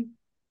security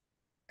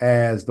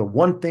as the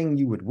one thing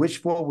you would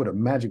wish for with a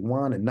magic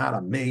wand and not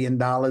 $1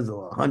 million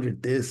or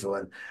 100 this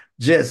or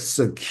just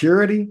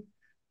security,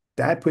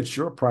 that puts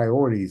your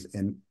priorities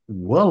in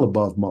well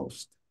above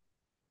most.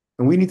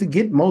 And we need to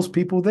get most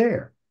people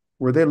there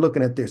where they're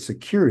looking at their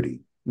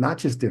security, not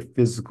just their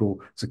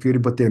physical security,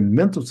 but their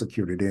mental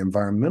security, their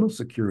environmental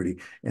security,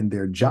 and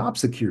their job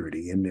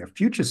security, and their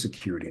future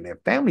security, and their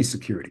family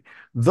security.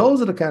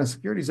 Those are the kind of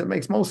securities that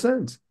makes most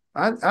sense.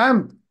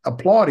 I'm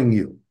applauding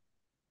you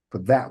for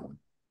that one.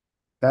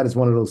 That is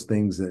one of those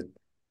things that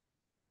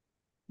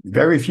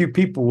very few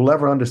people will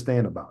ever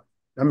understand about.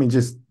 I mean,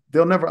 just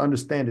they'll never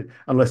understand it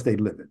unless they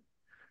live it.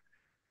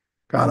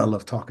 God, I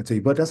love talking to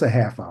you, but that's a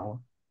half hour.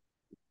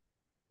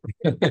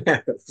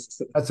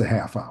 That's a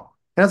half hour.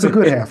 That's a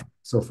good half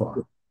so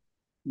far.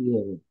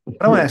 Yeah.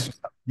 But I want to ask you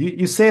something.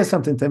 You said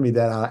something to me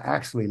that I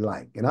actually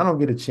like, and I don't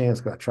get a chance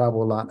because I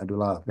travel a lot and I do a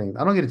lot of things.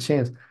 I don't get a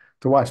chance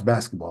to watch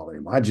basketball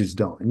anymore. I just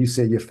don't. And you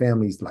said your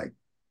family's like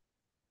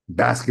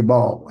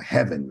basketball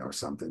heaven or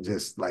something,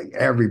 just like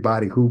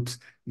everybody hoops.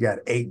 You got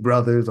 8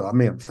 brothers, or I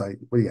mean, I'm sorry,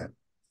 what do you got?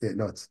 Yeah,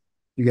 no, it's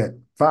you got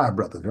 5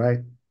 brothers, right?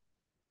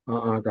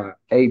 I got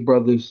 8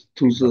 brothers,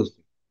 2 sisters.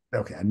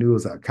 Okay, I knew it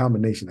was a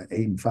combination of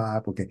 8 and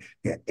 5. Okay,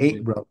 you got eight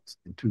Yeah. brothers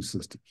and 2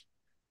 sisters.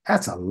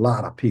 That's a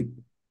lot of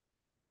people.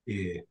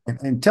 Yeah.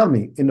 And tell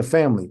me, in the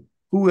family,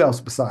 who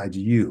else besides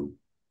you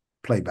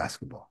play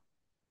basketball?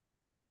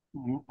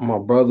 My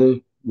brother,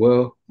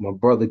 well, my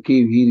brother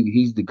Keith,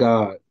 he's the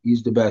god.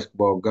 He's the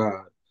basketball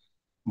god.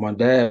 My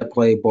dad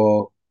played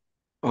ball.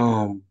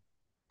 Um,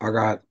 I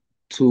got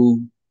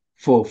two,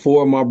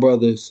 four of my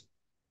brothers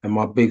and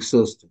my big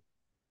sister,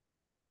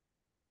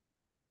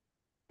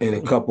 and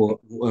a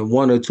couple, and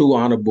one or two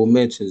honorable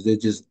mentions. They're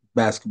just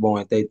basketball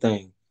ain't they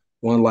thing.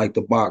 One like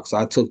the box.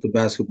 I took the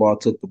basketball, I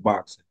took the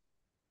boxing.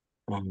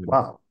 Um,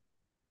 Wow.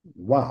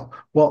 Wow.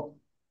 Well,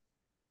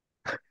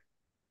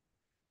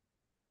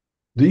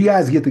 do you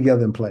guys get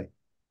together and play?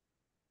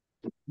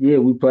 yeah,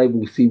 we play,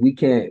 but see, we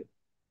can't.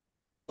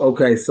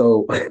 Okay,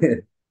 so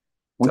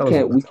we Tell us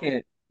can't, about we it.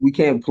 can't, we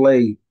can't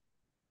play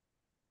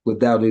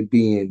without it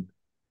being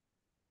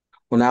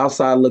on the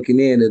outside looking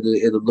in.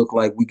 It'll look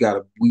like we got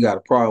a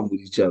problem with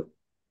each other.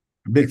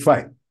 Big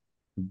fight.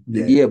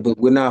 Yeah. Yeah, but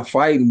we're not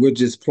fighting. We're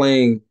just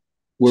playing.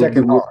 We're,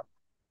 Checking we're hard.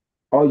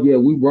 oh yeah,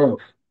 we rough.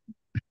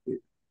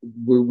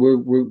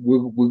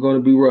 We're gonna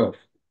be rough.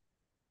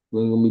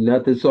 We're gonna be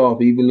nothing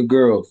soft, even the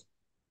girls,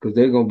 because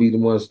they're gonna be the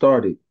ones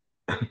started.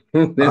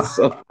 And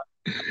so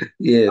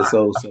yeah,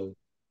 so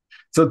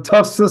So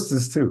tough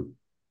sisters too.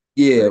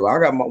 yeah, I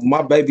got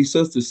my baby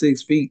sister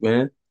 6 feet,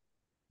 man.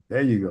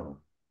 There you go.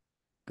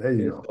 There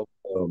you And go.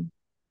 so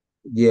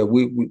yeah,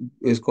 we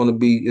it's gonna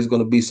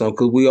be something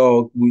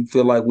because we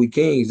feel like we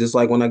kings. Just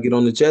like when I get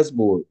on the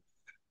chessboard,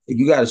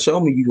 you got to show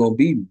me you're gonna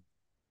beat me.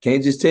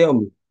 Can't just tell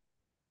me.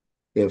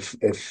 If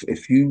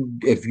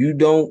you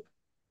don't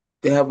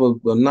have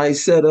a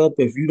nice setup,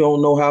 if you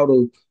don't know how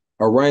to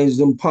arrange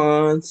them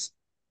pawns,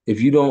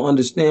 if you don't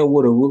understand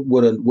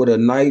what a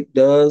knight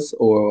does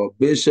or a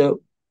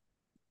bishop,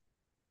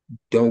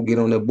 don't get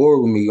on that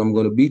board with me. I'm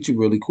gonna beat you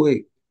really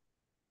quick.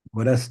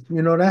 Well,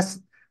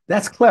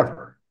 that's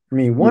clever. I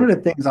mean, one Yeah. of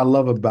the things I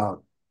love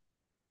about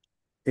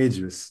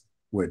Idris,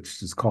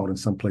 which is called in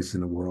some places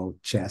in the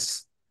world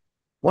chess,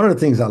 one of the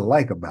things I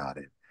like about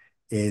it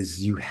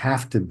is you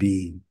have to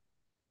be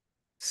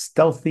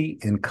stealthy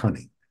and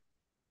cunning.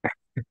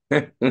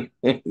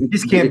 You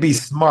just can't Yeah. be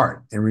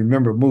smart and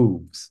remember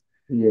moves.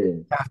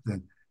 Yeah. You have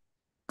to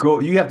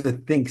you have to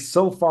think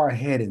so far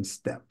ahead in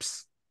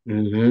steps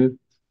Hmm.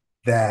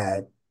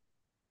 that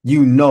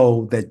you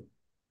know that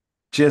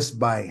just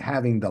by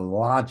having the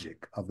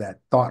logic of that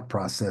thought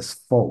process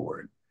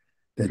forward,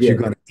 that you're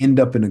Yeah. going to end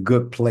up in a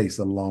good place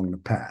along the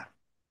path.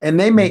 And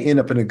they may end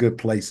up in a good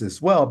place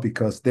as well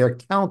because they're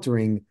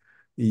countering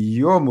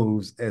your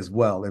moves as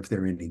well if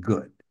they're any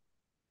good.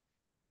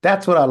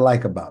 That's what I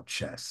like about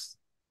chess.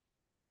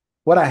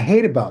 What I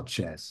hate about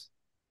chess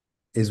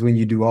is when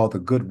you do all the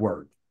good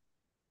work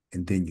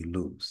and then you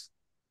lose.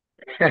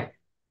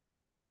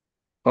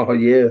 Oh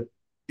yeah.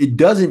 It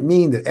doesn't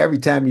mean that every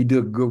time you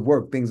do good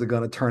work, things are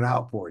going to turn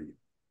out for you.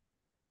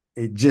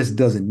 It just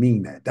doesn't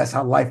mean that. That's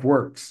how life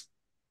works.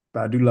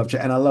 But I do love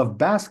chess and I love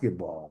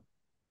basketball.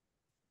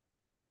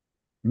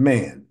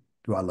 Man,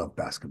 do I love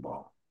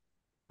basketball.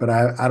 But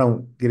I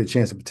don't get a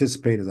chance to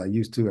participate as I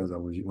used to as I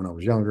was when I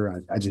was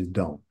younger. I just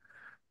don't.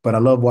 But I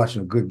love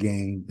watching a good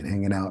game and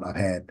hanging out. I've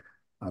had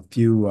a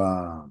few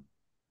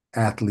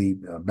athlete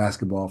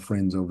basketball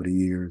friends over the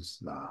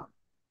years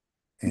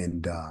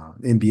and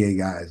NBA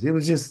guys. It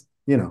was just,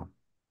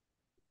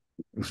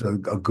 it was a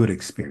good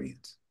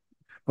experience.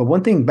 But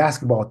one thing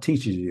basketball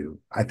teaches you,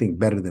 I think,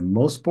 better than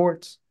most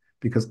sports,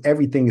 because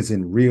everything is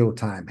in real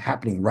time,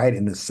 happening right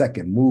in the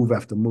second, move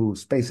after move,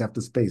 space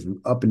after space,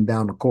 up and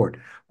down the court.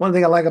 One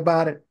thing I like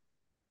about it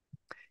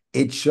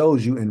it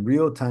shows you in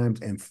real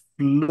times and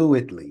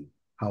fluidly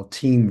how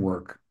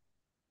teamwork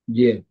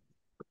Yeah,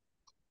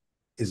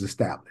 is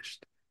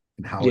established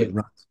and how yeah, it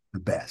runs the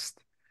best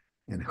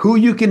and who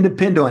you can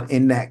depend on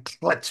in that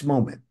clutch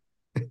moment.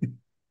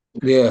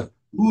 yeah,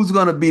 Who's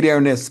going to be there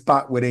in their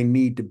spot where they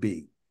need to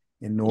be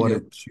in yeah, order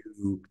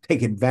to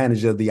take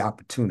advantage of the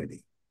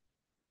opportunity.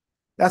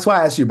 That's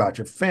why I asked you about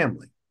your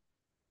family.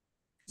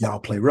 Y'all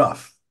play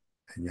rough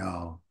and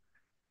y'all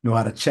know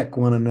how to check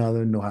one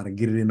another, know how to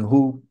get it in the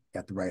hoop,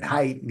 got the right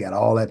height, got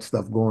all that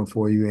stuff going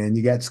for you, and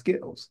you got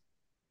skills.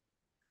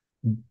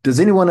 Does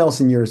anyone else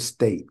in your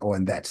state or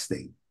in that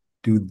state,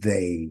 do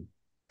they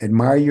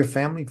admire your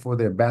family for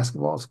their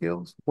basketball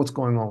skills? What's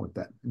going on with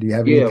that? Do you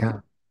have any yeah. kind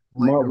of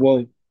My like,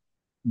 well,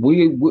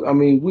 I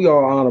mean, we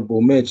are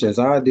honorable mentions.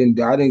 I didn't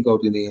go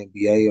to the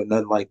NBA or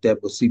nothing like that.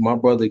 But see, my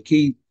brother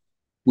Keith,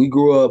 we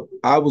grew up.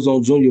 I was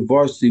on junior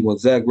varsity when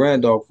Zach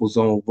Randolph was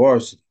on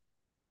varsity.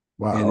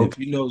 wow, And if okay.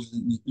 you know,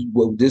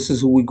 well, this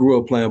is who we grew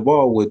up playing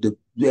ball with.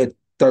 At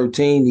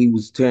 13, he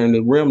was tearing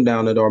the rim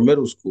down at our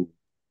middle school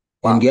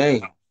in Wow.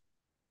 game.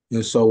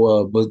 And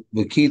so, but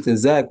Keith and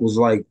Zach was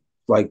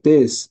like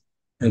this,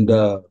 and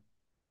Mhm.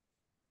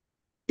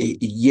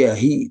 yeah,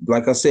 he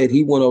like I said,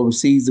 he went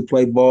overseas to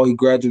play ball. He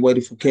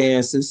graduated from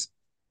Kansas,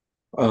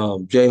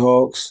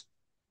 Jayhawks.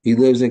 He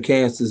lives in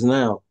Kansas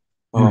now.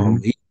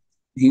 Mhm.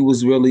 He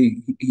was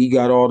really he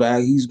got all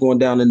that. He's going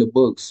down in the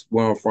books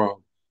where I'm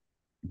from.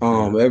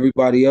 Okay.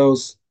 Everybody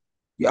else,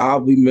 yeah, I'll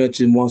be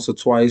mentioned once or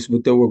twice,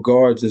 but there were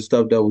guards and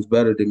stuff that was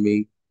better than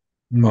me.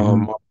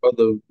 Mhm. My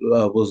brother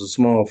was a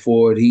small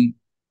forward.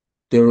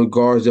 There were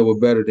guards that were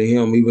better than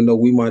him, even though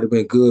we might have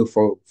been good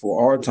for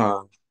our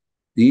time.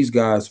 These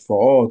guys for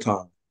all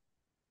time.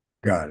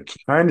 Got it.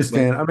 I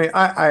Man, understand. I mean,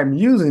 I'm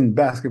using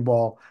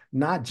basketball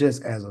not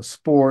just as a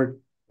sport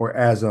or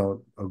as a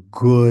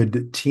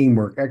good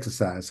teamwork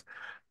exercise,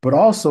 but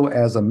also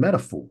as a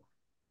metaphor.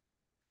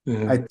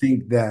 I mhm,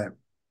 think that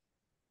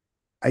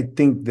I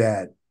think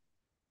that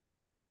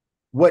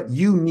what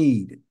you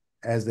need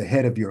as the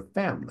head of your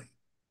family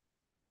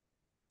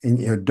in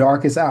your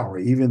darkest hour,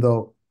 even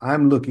though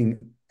I'm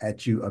looking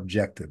at you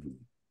objectively,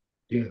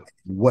 yeah,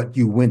 what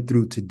you went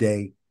through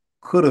today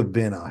could have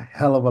been a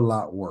hell of a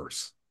lot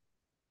worse.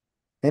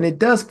 And it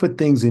does put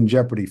things in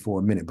jeopardy for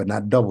a minute, but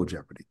not double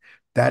jeopardy.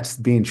 That's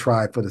being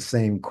tried for the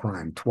same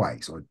crime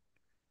twice, or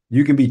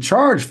you can be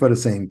charged for the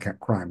same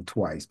crime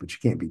twice, but you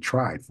can't be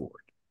tried for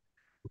it.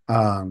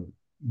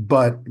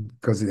 But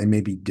because they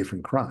may be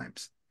different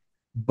crimes.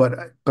 But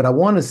I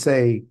want to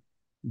say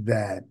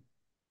that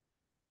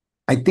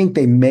I think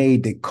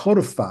they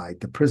codified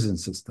the prison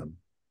system.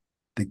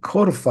 They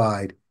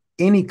codified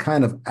any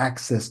kind of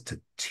access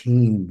to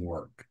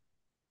teamwork.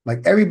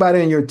 Like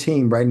everybody in your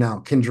team right now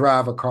can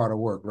drive a car to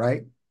work,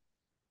 right?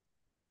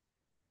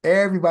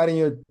 Everybody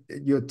in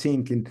your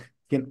team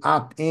can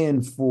opt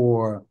in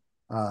for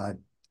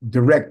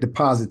direct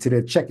deposit to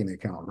their checking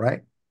account,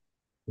 right?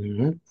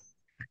 mhm,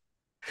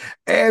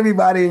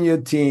 Everybody in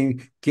your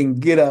team can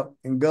get up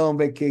and go on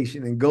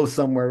vacation and go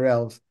somewhere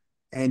else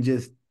and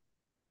just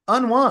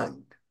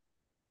unwind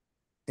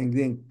and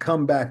then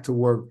come back to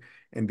work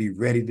and be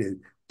ready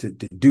to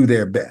do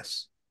their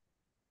best.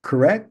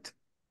 Correct?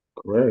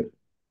 correct.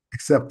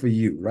 Except for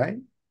you, right?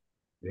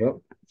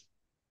 Yep.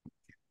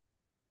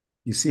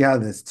 You see how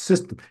this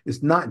system,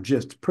 it's not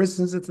just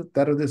prisons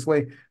that are this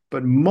way,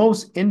 but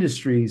most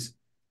industries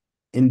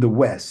in the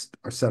West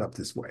are set up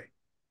this way.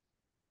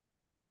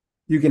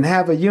 You can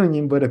have a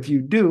union, but if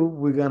you do,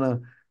 we're going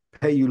to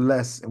pay you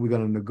less and we're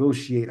going to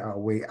negotiate our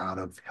way out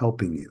of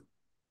helping you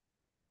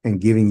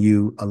and giving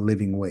you a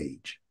living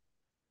wage.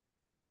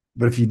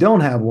 But if you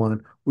don't have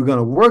one, we're going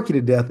to work you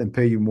to death and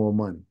pay you more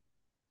money.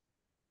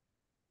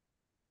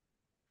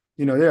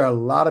 You know, there are a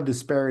lot of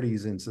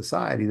disparities in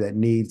society that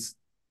needs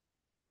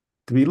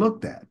to be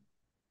looked at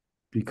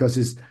because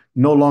it's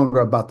no longer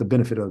about the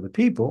benefit of the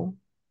people.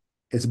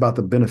 It's about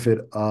the benefit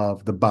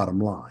of the bottom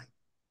line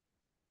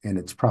and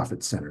its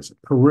profit centers,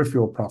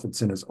 peripheral profit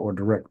centers or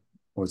direct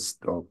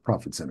or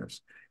profit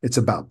centers. It's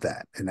about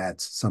that. And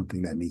that's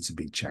something that needs to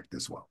be checked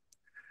as well.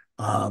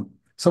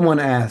 Someone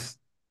asked,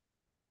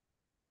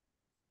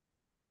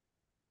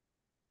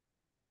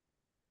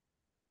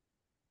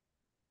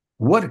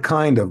 what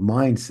kind of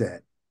mindset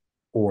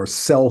or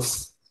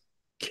self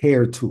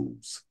care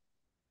tools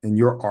in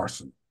your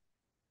arsenal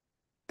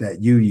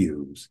that you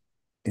use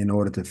in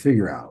order to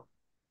figure out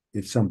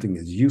if something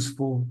is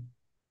useful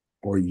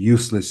or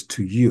useless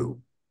to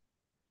you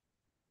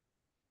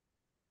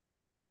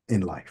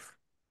in life?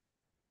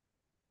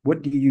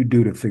 What do you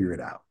do to figure it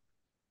out?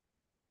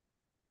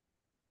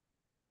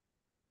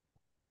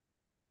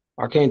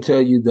 I can't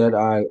tell you that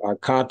I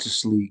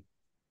consciously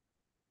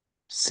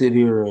sit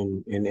here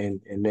and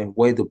then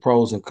weigh the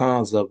pros and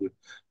cons of it.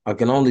 I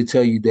can only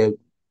tell you that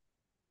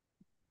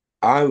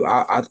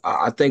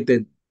I think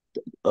that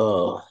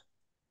uh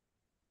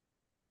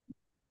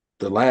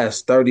the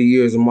last 30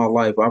 years of my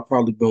life, I've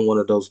probably been one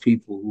of those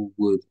people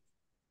who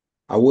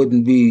I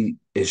wouldn't be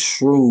as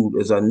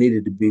shrewd as I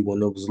needed to be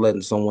when it was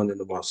letting someone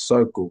into my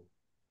circle.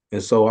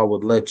 And so I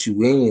would let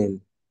you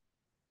in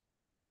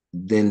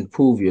then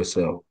prove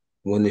yourself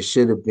when it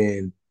should have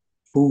been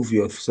prove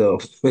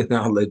yourself and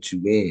I'll let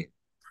you in.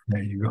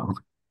 There you go.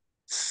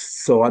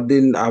 So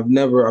I've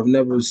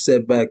never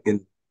sat back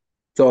and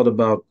thought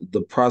about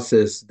the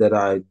process that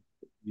I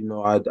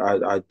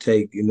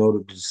take in order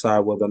to decide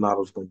whether or not I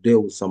was going to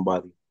deal with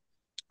somebody.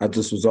 I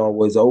just was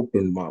always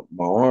open. My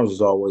arms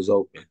was always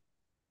open.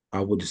 I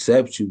would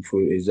accept you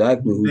for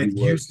exactly You who let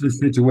you were. useless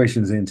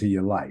situations into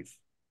your life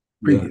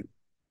Yeah, previous.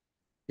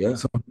 yeah.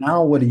 So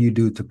now what do you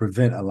do to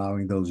prevent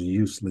allowing those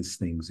useless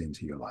things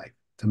into your life?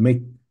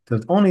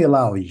 To only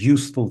allow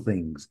useful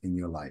things in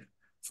your life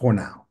for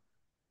now.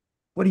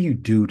 What do you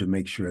do to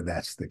make sure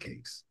that's the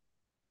case?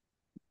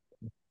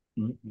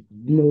 You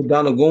know who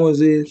Donald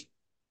Goins is?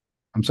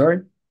 I'm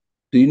sorry?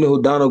 Do you know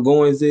who Donald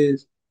Goins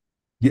is?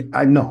 Yeah,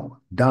 I know.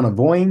 Donna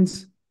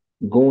Voynes?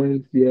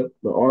 Goins, yeah,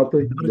 the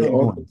author, the Donald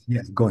author. Goins.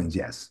 Yes, Goins,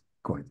 yes.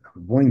 Goins.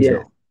 Voynes,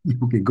 Yes.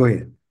 no. Okay, go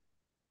ahead.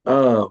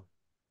 Uh,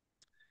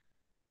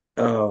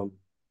 um,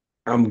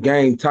 I'm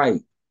game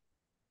tight.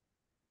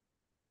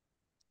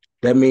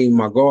 That means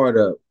my guard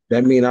up.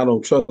 That means I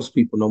don't trust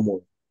people no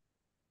more.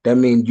 That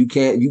means you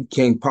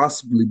can't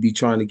possibly be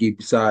trying to get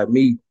beside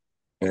me,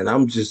 and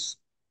I'm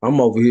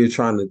over here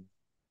trying to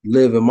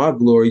live in my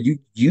glory.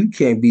 You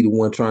can't be the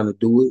one trying to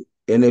do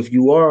it. And if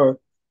you are,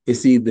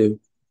 it's either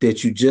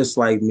that you just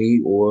like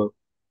me or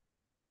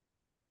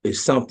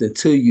it's something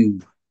to you.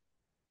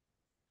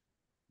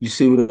 You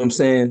see what I'm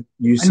saying?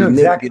 You I know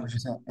exactly significant. what you're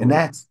saying. And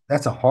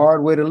that's a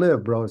hard way to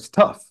live, bro. It's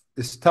tough.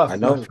 It's I tough not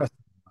know. trusting.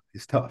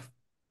 It's tough.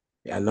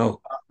 I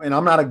know. And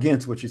I'm not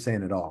against what you're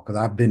saying at all, because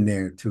I've been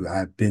there too.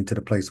 I've been to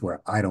the place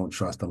where I don't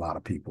trust a lot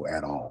of people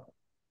at all,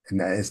 and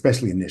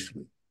especially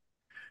initially.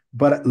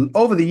 But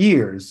over the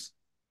years,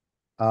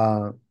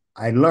 uh,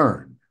 I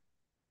learned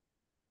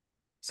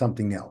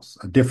something else,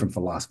 a different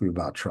philosophy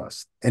about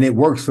trust, and it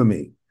works for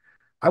me.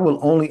 I will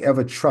only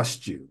ever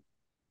trust you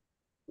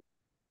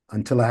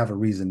until I have a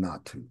reason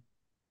not to.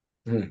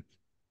 Hmm.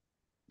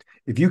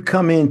 If you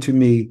come into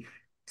me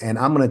and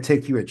I'm going to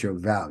take you at your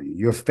value,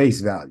 your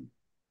face value,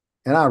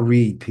 and I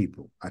read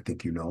people, I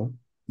think you know,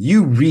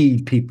 you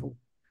read people.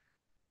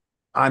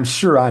 I'm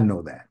sure I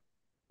know that.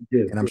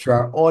 Yeah. And I'm sure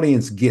our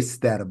audience gets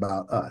that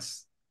about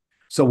us.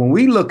 So when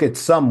we look at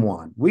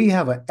someone, we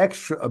have an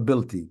extra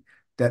ability,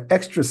 that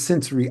extra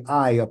sensory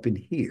eye up in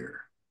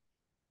here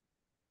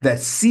that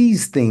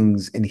sees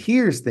things and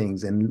hears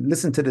things and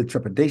listen to the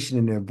trepidation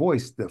in their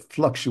voice, the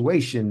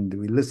fluctuation.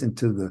 We listen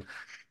to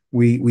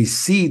we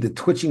see the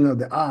twitching of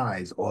the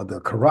eyes or the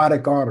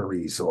carotid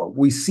arteries, or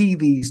we see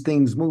these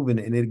things moving,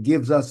 and it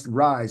gives us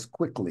rise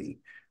quickly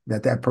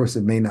that that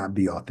person may not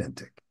be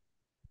authentic.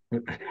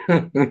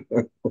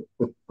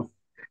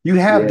 You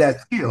have Yeah.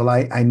 that skill.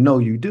 I know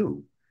you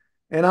do.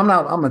 And I'm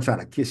not trying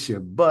to kiss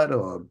your butt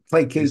or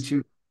placate It's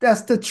you.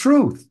 That's the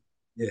truth.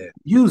 yeah.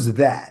 Use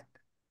that.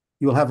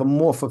 You'll have a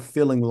more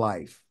fulfilling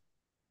life.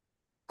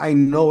 I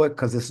know it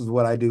because this is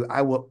what I do.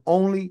 I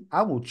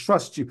will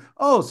trust you.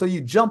 Oh, so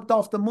you jumped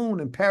off the moon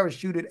and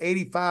parachuted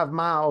 85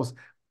 miles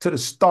to the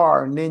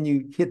star and then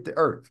you hit the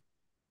earth.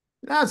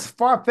 That's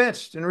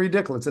far-fetched and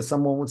ridiculous that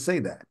someone would say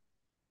that.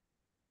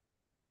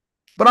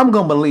 But I'm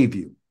going to believe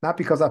you, not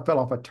because I fell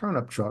off a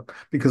turnip truck,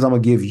 because I'm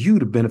going to give you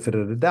the benefit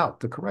of the doubt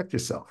to correct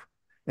yourself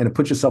and to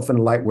put yourself in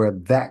the light where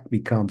that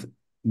becomes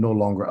no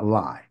longer a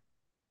lie.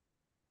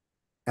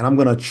 And I'm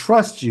going to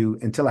trust you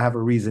until I have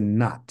a reason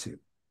not to.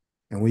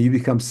 And when you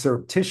become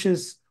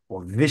surreptitious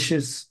or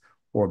vicious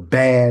or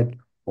bad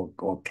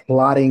or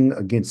plotting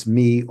against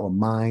me or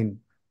mine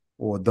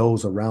or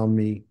those around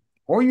me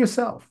or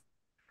yourself,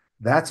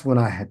 that's when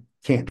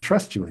can't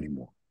trust you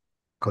anymore,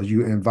 because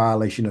you're in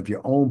violation of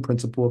your own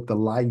principle of the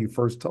lie you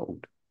first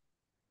told.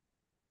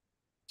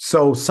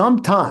 So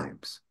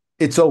sometimes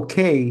it's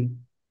okay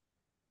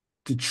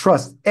to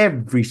trust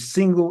every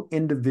single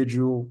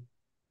individual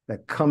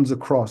that comes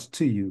across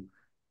to you,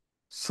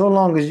 so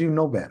long as you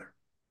know better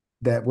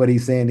that what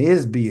he's saying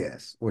is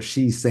BS or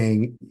she's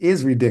saying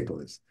is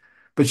ridiculous.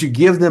 But you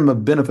give them a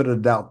benefit of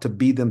the doubt to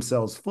be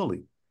themselves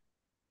fully.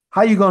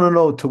 How are you going to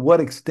know to what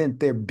extent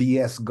their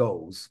BS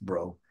goes,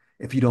 bro,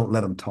 if you don't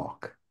let them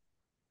talk?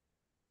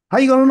 How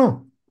are you going to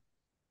know?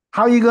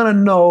 How are you going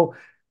to know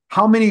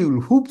how many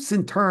hoops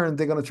and turns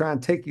they're going to try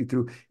and take you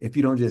through if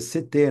you don't just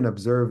sit there and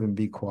observe and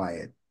be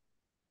quiet,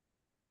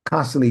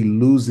 constantly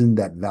losing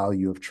that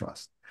value of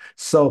trust?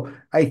 So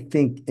I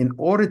think in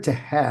order to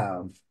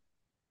have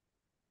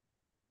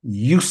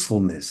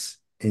usefulness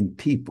in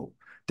people,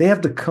 they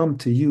have to come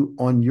to you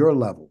on your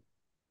level,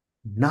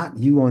 not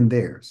you on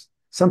theirs.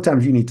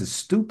 Sometimes you need to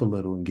stoop a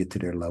little and get to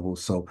their level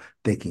so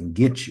they can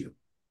get you.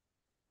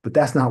 But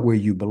that's not where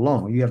you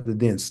belong. You have to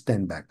then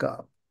stand back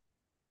up.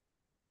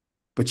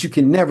 But you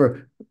can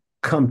never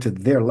come to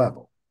their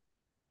level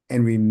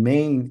and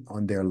remain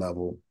on their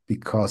level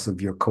because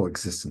of your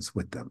coexistence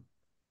with them,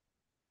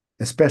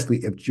 especially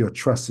if your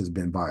trust has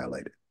been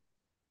violated.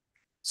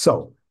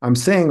 So I'm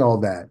saying all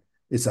that.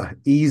 It's an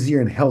easier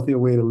and healthier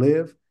way to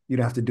live. You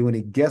don't have to do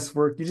any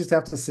guesswork. You just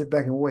have to sit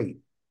back and wait.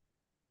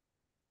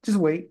 Just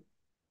wait.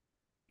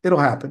 It'll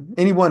happen.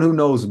 Anyone who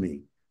knows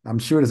me I'm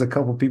sure there's a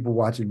couple people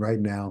watching right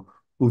now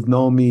who've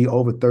known me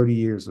over 30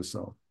 years or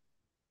so,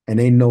 and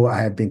they know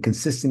I have been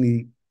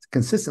consistently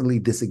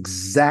this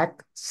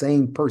exact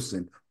same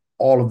person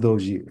all of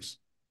those years.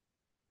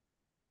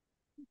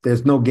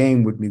 There's no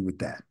game with me with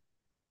that.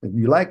 If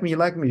you like me, you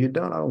like me. If you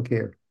don't, I don't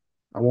care.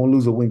 I won't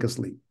lose a wink of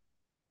sleep.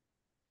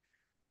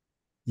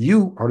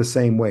 You are the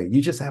same way.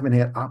 You just haven't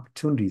had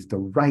opportunities, the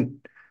right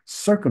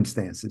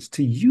circumstances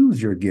to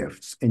use your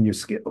gifts and your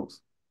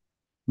skills.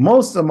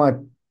 Most of my,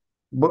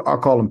 what I'll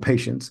call them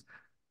patients,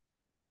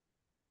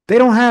 they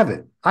don't have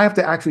it. I have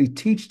to actually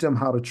teach them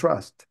how to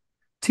trust,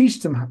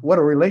 teach them what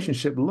a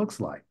relationship looks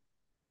like,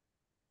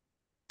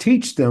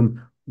 teach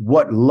them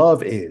what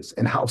love is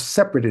and how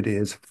separate it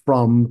is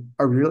from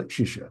a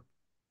relationship.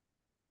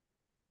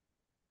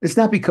 It's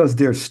not because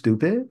they're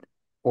stupid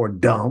or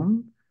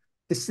dumb.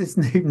 It's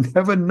just they've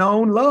never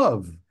known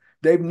love.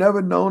 They've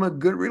never known a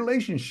good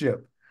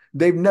relationship.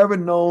 They've never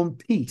known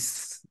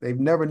peace. They've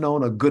never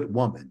known a good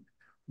woman.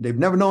 They've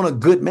never known a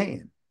good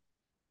man.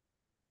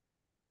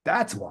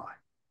 That's why.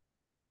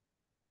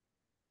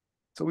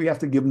 So we have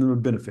to give them a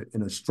benefit.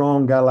 And a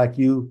strong guy like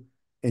you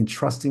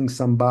entrusting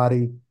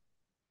somebody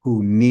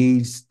who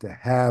needs to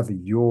have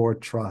your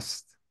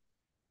trust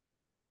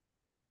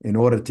in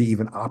order to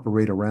even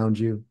operate around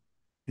you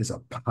is a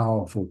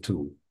powerful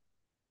tool.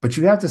 But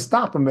you have to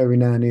stop them every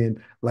now and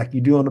then, like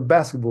you do on the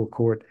basketball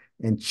court,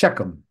 and check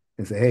them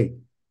and say, hey,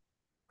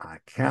 I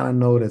kind of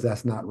know that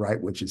that's not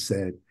right what you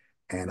said.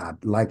 And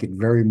I'd like it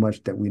very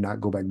much that we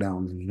not go back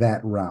down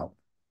that route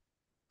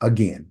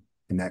again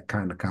in that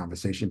kind of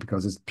conversation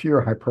because it's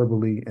pure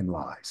hyperbole and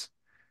lies.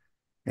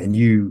 And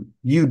you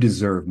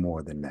deserve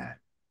more than that.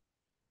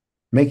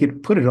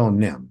 Put it on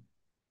them.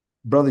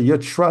 Brother, your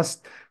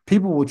trust,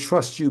 people will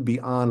trust you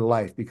beyond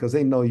life because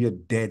they know you're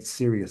dead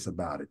serious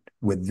about it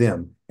with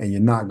them and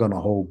you're not going to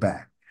hold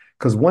back.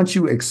 Because once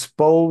you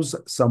expose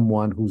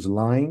someone who's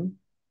lying,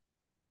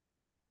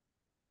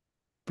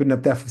 putting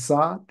up that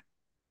facade,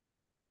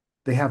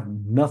 they have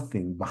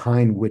nothing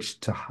behind which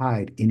to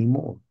hide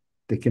anymore.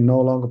 They can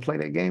no longer play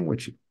that game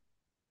with you.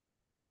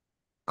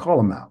 Call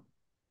them out.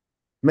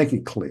 Make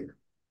it clear.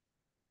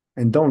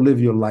 And don't live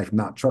your life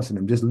not trusting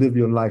them. Just live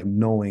your life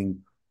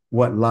knowing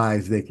what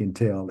lies they can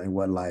tell and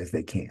what lies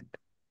they can't.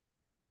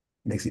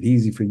 Makes it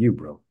easy for you,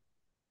 bro.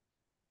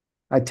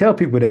 I tell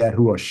people that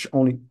who are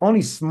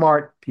only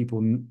smart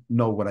people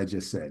know what I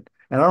just said.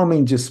 And I don't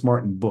mean just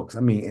smart in books.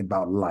 I mean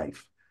about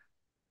life.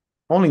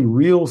 Only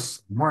real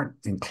smart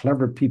and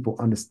clever people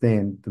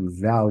understand the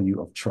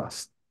value of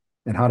trust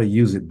and how to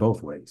use it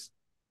both ways.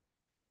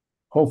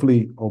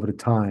 Hopefully, over the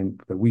time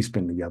that we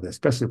spend together,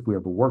 especially if we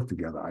ever work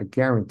together, I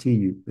guarantee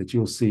you that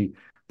you'll see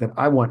that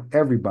I want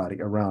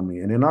everybody around me.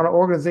 And in our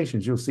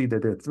organizations, you'll see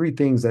that there are three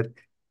things that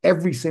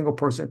every single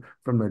person,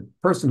 from the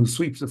person who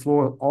sweeps the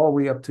floor all the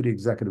way up to the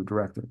executive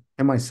director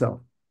and myself,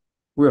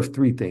 we have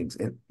three things,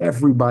 and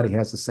everybody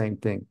has the same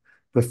thing.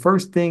 The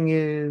first thing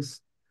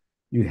is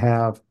you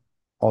have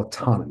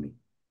autonomy.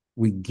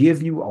 We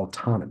give you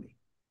autonomy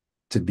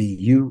to be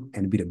you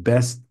and to be the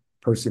best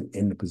person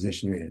in the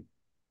position you're in.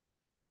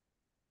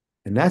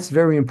 And that's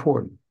very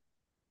important.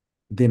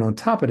 Then on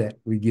top of that,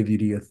 we give you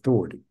the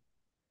authority.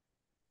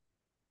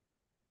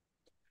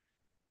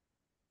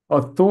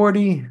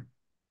 Authority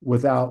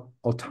without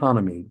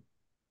autonomy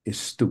is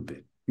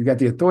stupid. You got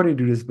the authority to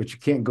do this, but you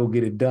can't go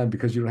get it done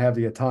because you don't have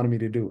the autonomy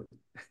to do it.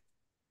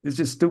 It's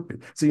just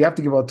stupid. So you have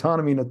to give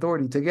autonomy and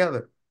authority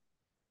together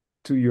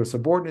to your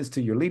subordinates,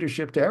 to your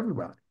leadership, to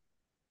everybody.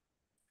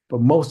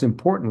 But most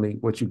importantly,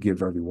 what you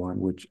give everyone,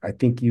 which I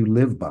think you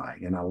live by,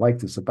 and I like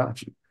this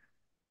about you,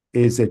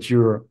 is that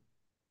you're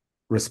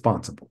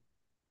responsible.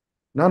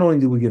 Not only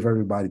do we give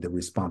everybody the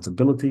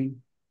responsibility,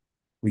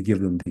 we give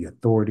them the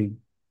authority,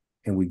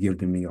 and we give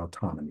them the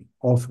autonomy,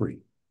 all three.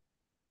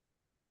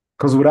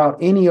 Because without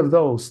any of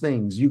those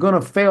things, you're going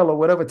to fail at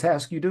whatever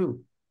task you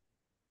do.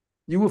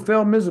 You will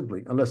fail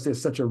miserably unless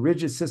there's such a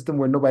rigid system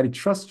where nobody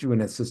trusts you in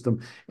that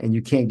system and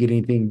you can't get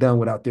anything done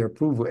without their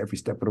approval every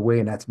step of the way.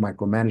 And that's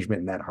micromanagement,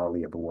 and that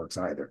hardly ever works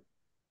either.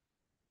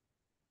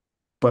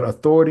 But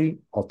authority,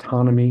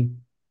 autonomy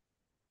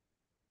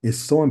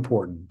is so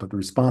important, but the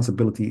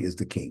responsibility is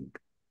the king.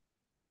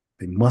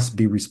 They must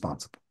be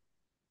responsible.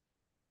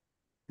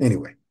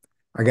 Anyway,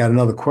 I got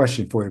another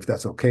question for you, if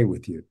that's okay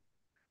with you.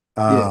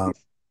 Yeah, Uh,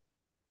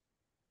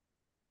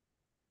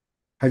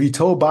 have you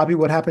told Bobby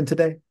what happened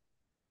today?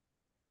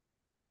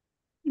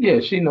 yeah,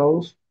 she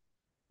knows.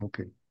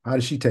 Okay. How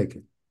did she take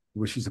it?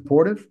 Was she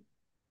supportive?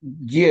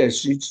 Yeah,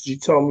 she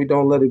told me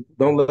don't let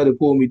it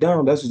pull me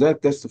down. That's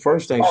the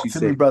first thing she Talk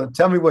to me, said. brother.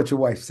 Tell me what your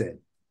wife said.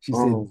 She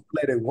said, Um,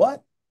 let it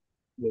what?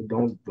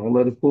 don't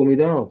let it pull me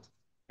down.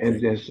 And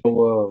Okay. then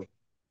so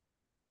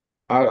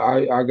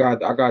I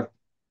got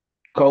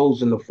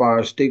coals in the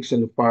fire, sticks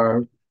in the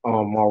fire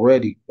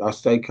already. I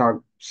stay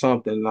caught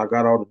something and I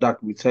got all the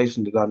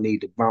documentation that I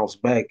need to bounce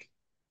back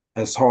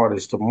as hard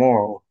as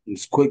tomorrow,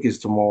 as quick as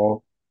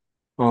tomorrow.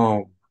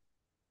 Um,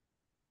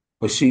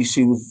 but she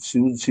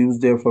was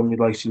there for me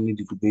like she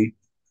needed to be.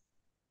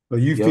 So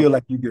you Yep. feel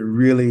like you could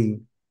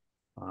really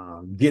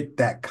get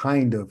that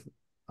kind of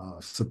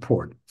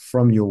support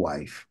from your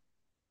wife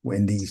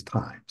in these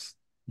times?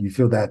 You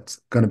feel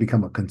that's going to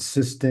become a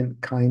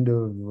consistent kind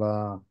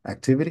of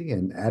activity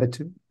and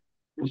attitude?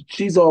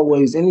 She's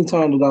always,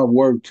 anytime that I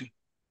worked,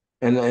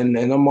 and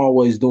I'm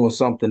always doing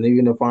something,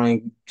 even if I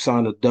ain't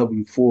signed a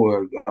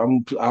W-4,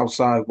 I'm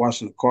outside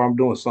washing the car, I'm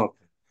doing something.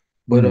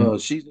 But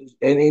Mhm. she's,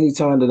 and any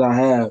time that I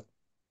have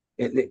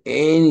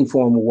any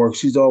form of work,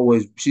 she's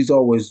always,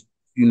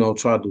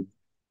 tried to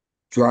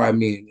drive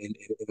me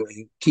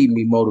and keep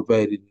me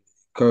motivated,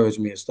 encourage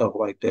me and stuff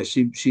like that.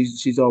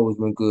 She's always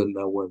been good in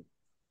that way.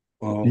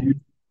 Do you,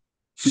 Um,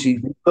 do she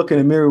you look in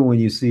the mirror when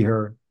you see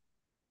her?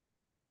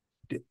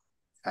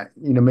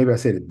 Maybe I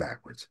said it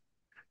backwards.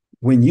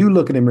 When you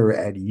look in the mirror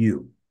at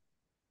you,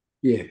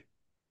 yeah,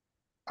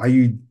 are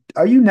you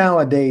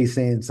nowadays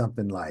saying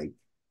something like,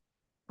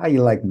 "How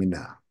you like me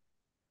now?"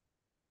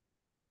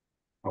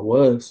 I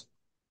was.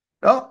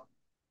 Oh,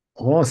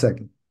 hold on a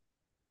second.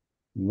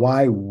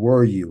 Why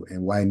were you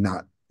and why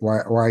not? Why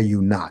are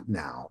you not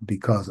now?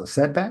 Because of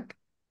setback?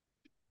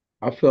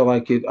 I feel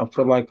like it. I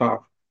feel like I,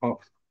 I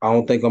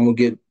don't think I'm gonna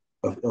get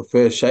a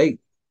fair shake,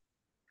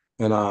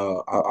 and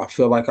I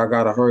feel like I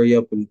gotta hurry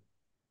up and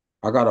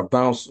I gotta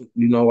bounce,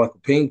 like a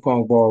ping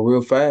pong ball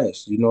real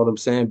fast. You know what I'm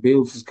saying?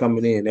 Bills is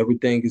coming in.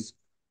 Everything is,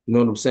 you know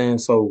what I'm saying?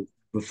 So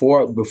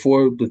before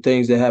the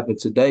things that happen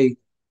today,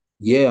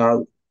 yeah,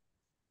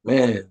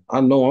 man,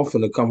 I know I'm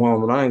finna come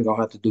home and I ain't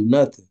gonna have to do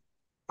nothing.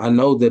 I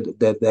know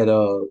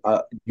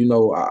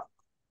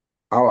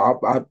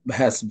I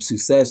had some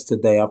success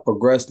today. I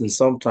progressed in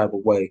some type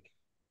of way.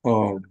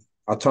 Um,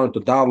 I turned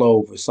the dollar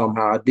over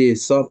somehow. I did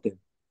something.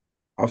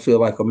 I feel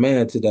like a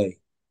man today.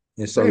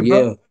 And so Hey,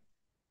 bro. yeah,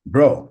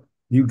 Bro,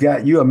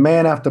 you a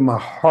man after my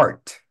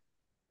heart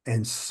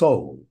and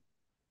soul.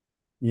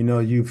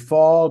 You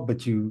fall,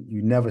 but you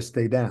never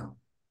stay down.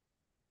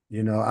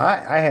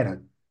 I had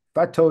a if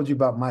I told you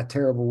about my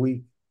terrible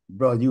week,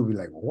 bro, you'd be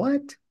like,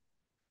 "What?"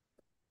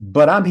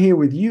 But I'm here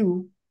with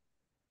you.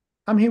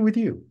 I'm here with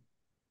you.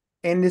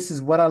 And this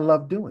is what I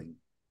love doing.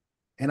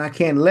 And I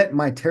can't let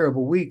my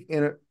terrible week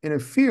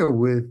interfere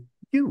with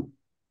you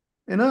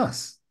and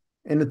us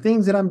and the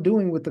things that I'm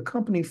doing with the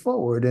company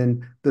forward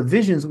and the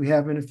visions we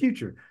have in the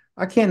future.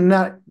 I can't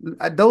not,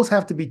 those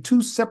have to be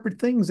two separate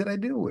things that I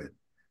deal with.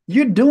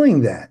 You're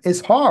doing that.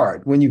 It's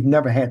hard when you've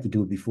never had to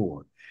do it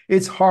before.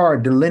 It's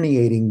hard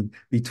delineating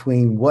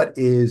between what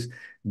is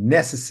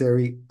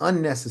necessary,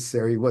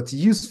 unnecessary, what's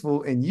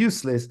useful and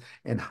useless,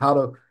 and how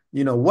to,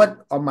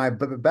 what are my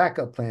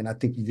backup plan? I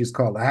think you just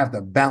called. I have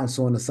to bounce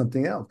on to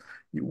something else.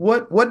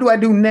 What do I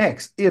do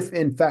next if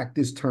in fact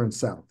this turns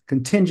south?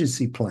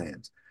 Contingency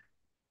plans.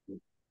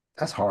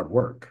 That's hard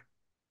work.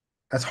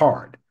 That's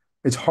hard.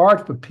 It's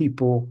hard for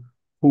people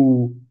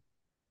who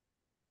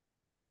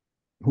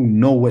who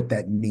know what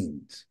that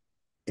means.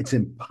 It's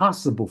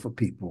impossible for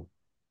people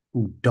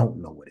who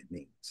don't know what it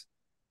means.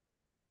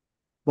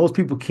 Most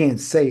people can't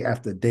say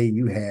after a day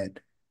you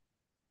had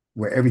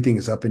where everything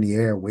is up in the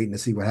air waiting to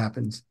see what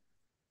happens.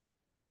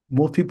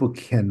 Most people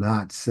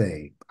cannot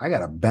say, I got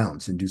to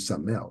bounce and do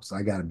something else.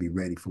 I got to be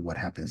ready for what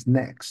happens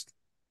next.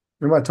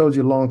 Remember, I told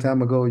you a long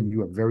time ago,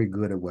 you are very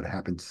good at what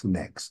happens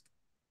next.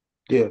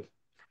 yeah,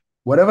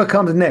 Whatever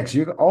comes next,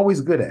 you're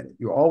always good at it.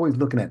 You're always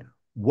looking at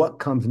what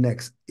comes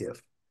next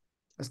if.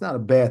 That's not a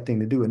bad thing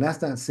to do. And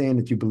that's not saying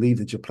that you believe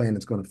that your plan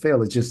is going to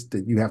fail. It's just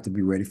that you have to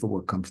be ready for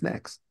what comes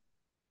next.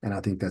 And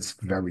I think that's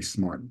very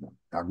smart.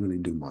 I really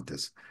do,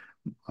 Montez.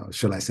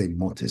 Should I say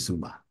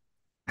Montezuma?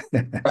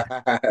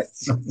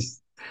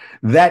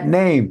 That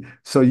name.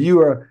 So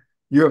you're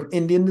of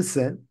Indian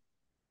descent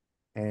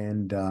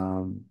and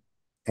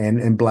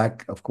and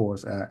black, of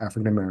course,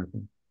 African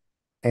American.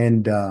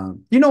 And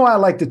you know why I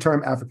like the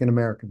term African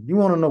American? You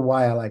want to know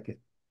why I like it?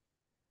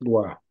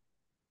 wow.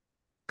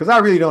 Because I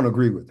really don't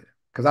agree with it.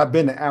 Because I've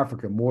been to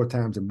Africa more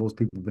times than most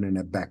people have been in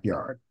that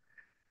backyard.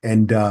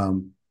 And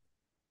the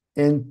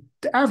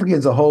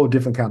African's a whole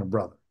different kind of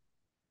brother.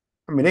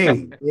 I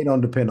mean, they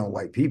don't depend on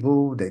white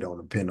people. They don't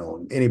depend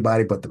on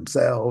anybody but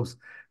themselves.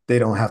 They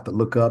don't have to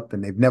look up,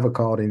 and they've never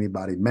called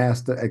anybody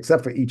master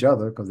except for each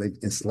other because they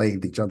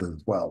enslaved each other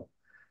as well.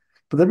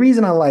 But the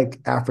reason I like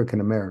African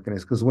American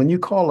is because when you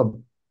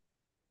call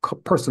a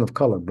person of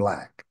color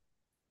black,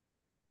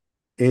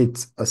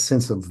 it's a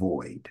sense of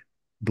void.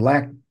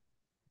 Black,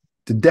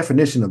 the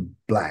definition of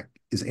black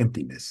is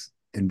emptiness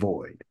and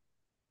void.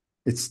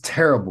 It's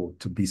terrible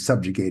to be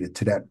subjugated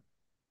to that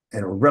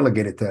and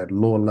relegated to that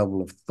lower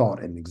level of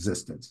thought and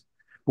existence.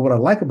 But what I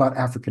like about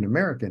African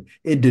American,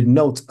 it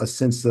denotes a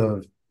sense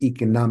of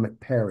economic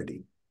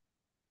parity.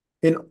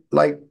 And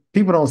like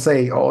people don't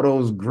say, oh,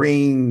 those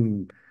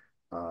green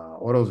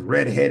or those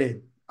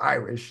red-headed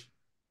Irish.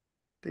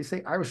 They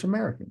say Irish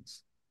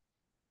Americans.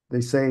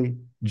 They say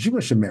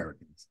Jewish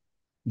Americans,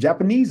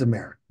 Japanese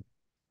Americans,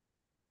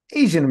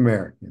 Asian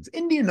Americans,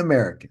 Indian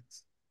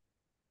Americans.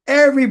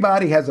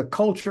 Everybody has a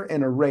culture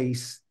and a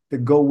race to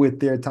go with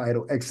their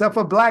title, except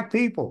for black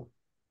people.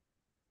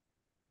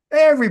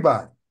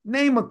 Everybody.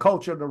 Name a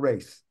culture and a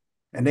race.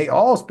 And they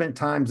all spent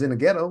times in a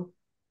ghetto.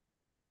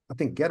 I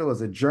think ghetto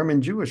is a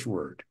German Jewish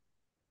word.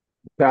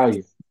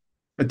 Italian.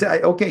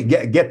 Okay,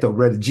 ghetto,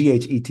 read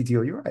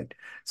Ghetto. You're right.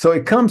 So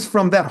it comes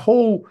from that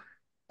whole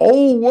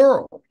old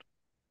world.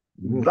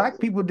 Black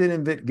people didn't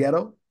invent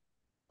ghetto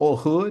or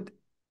hood.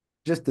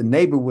 Just the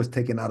neighbor was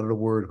taken out of the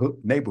word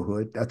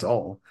neighborhood. That's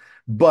all.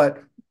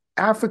 But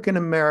African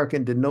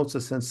American denotes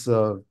a sense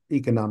of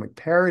economic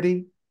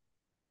parity,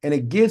 and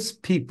it gives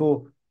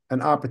people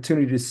an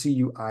opportunity to see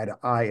you eye to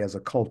eye as a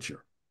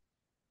culture.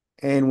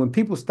 And when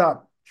people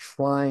stop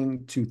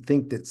trying to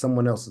think that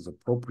someone else is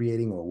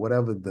appropriating or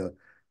whatever the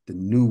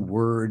new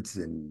words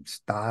and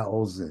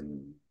styles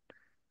and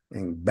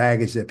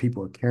baggage that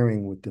people are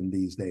carrying with them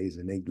these days,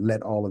 and they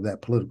let all of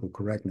that political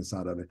correctness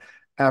out of it,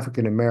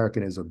 African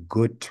American is a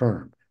good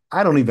term.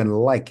 I don't even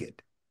like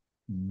it,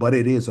 but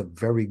it is a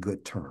very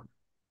good term.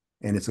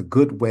 And it's a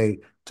good way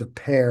to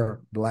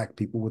pair Black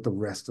people with the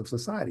rest of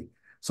society.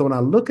 So when I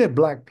look at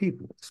Black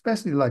people,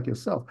 especially like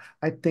yourself,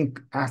 I think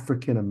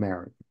African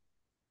American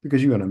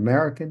because you're an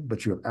American,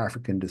 but you're of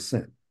African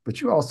descent,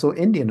 but you're also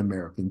Indian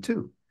American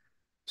too.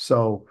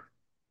 So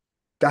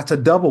that's a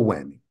double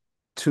whammy.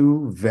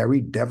 Two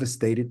very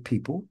devastated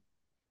people,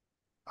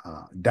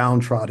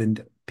 downtrodden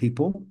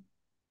people,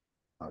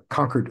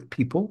 conquered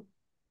people,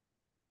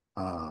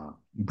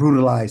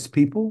 brutalized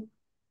people,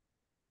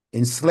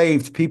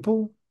 enslaved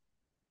people,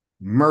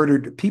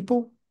 murdered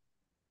people,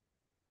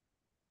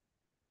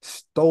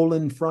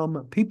 stolen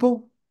from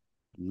people,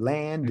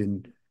 land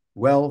and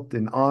wealth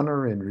and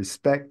honor and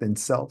respect and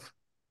self.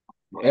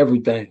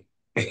 Everything.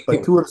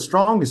 But two of the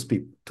strongest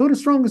people, two of the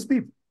strongest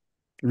people,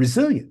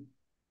 resilient.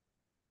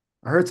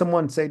 I heard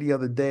someone say the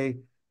other day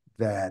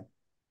that,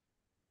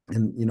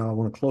 and I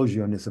want to close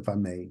you on this if I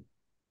may,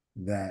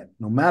 that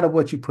no matter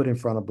what you put in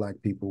front of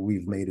Black people,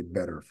 we've made it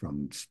better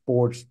from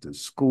sports to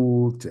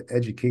school to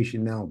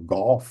education now,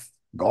 golf.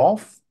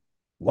 Golf?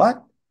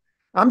 What?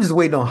 I'm just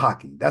waiting on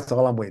hockey. That's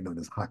all I'm waiting on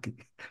is hockey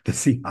to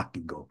see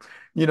hockey go.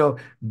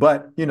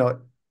 But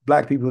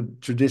Black people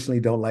traditionally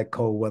don't like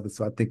cold weather,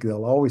 so I think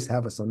they'll always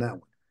have us on that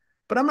one.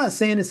 But I'm not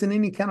saying this in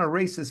any kind of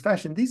racist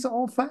fashion. These are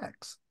all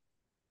facts.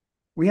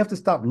 We have to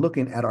stop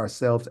looking at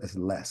ourselves as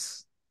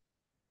less,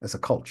 as a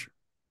culture.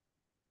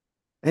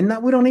 And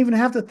not, we don't even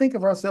have to think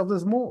of ourselves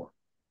as more,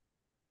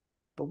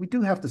 but we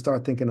do have to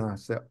start thinking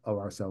of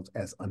ourselves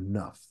as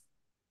enough.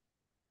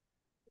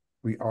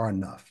 We are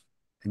enough.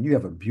 And you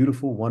have a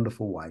beautiful,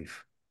 wonderful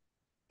wife,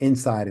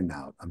 inside and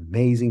out,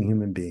 amazing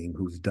human being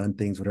who's done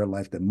things with her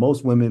life that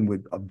most women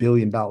with $1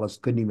 billion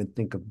couldn't even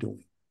think of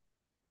doing.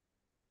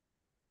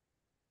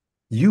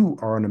 You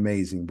are an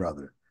amazing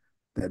brother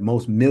that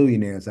most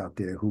millionaires out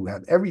there who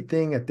have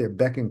everything at their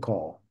beck and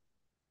call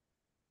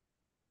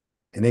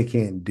and they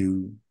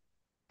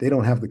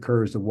don't have the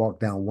courage to walk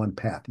down one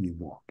path you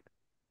walked.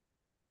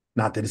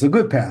 Not that it's a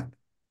good path,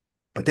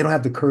 but they don't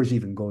have the courage to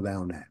even go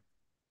down that.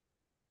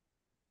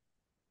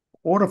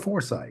 Or the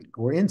foresight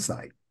or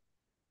insight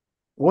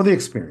or the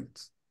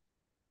experience.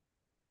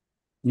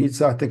 You need to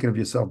start thinking of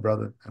yourself,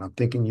 brother, and I'm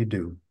thinking you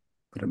do,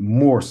 but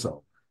more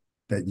so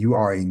that you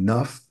are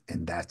enough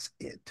and that's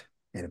it.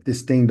 And if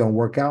this thing don't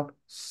work out,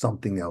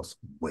 something else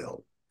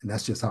will. And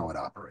that's just how it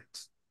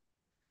operates.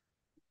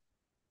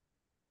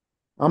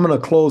 I'm going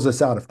to close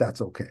this out if that's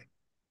okay,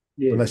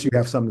 Yeah. unless you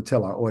have something to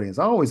tell our audience.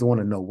 I always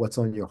want to know what's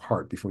on your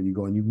heart before you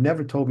go. And you've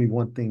never told me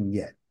one thing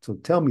yet. So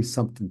tell me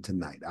something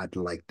tonight. I'd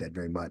like that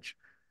very much.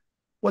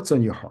 What's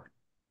on your heart?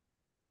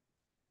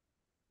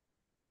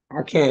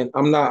 I can't,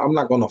 I'm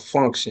not gonna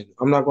function.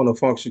 I'm not gonna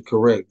function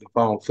correct if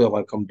I don't feel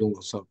like I'm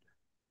doing something.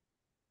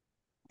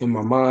 In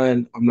my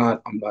mind, I'm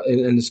not,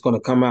 and it's gonna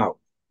come out.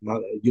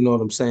 You know what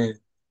I'm saying?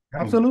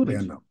 I'm, Absolutely,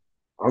 I know.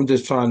 I'm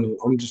just trying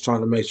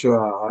to make sure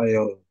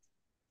I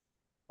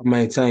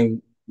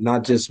maintain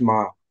not just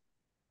my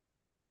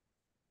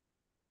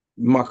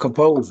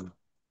composure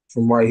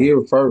from right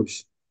here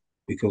first.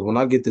 Because when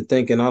I get to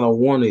thinking I don't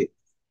want it,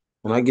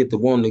 when I get to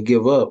wanting to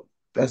give up,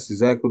 that's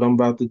exactly what I'm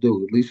about to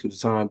do. At least for the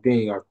time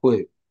being, I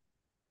quit.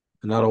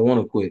 And I don't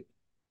want to quit.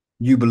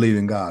 You believe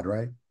in God,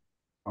 right?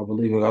 I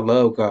believe in I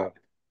love God.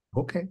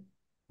 Okay.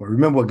 Well,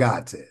 remember what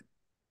God said.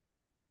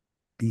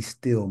 Be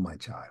still, my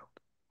child.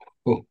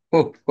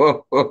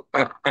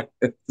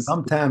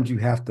 Sometimes you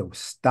have to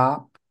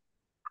stop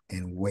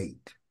and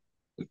wait.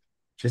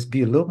 Just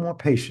be a little more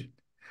patient.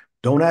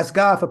 Don't ask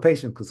God for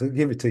patience because he'll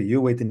give it to you.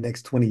 You'll wait the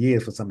next 20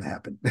 years for something to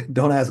happen.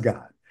 Don't ask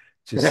God.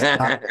 Just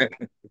stop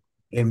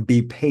and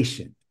be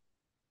patient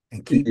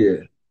and keep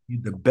Yeah.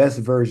 the best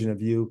version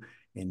of you,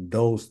 and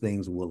those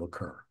things will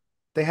occur.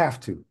 They have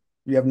to.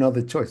 You have no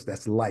other choice.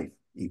 That's life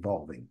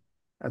evolving.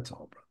 That's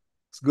all, bro.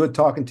 It's good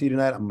talking to you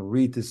tonight. I'm going to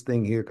read this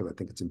thing here because I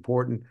think it's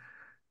important.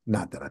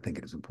 Not that I think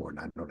it is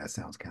important. I know that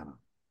sounds kind of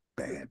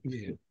bad.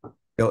 Yeah.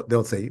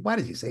 They'll say, why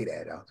did you say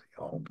that? I'll say,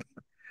 oh.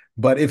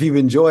 But if you've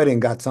enjoyed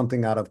and got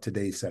something out of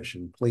today's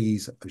session,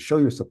 please show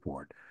your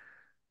support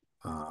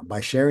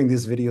by sharing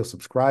this video,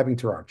 subscribing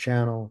to our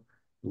channel,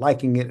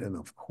 liking it, and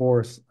of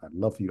course, I'd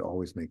love for you to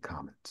always make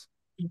comments.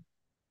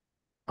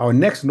 Our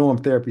next norm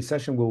therapy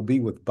session will be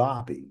with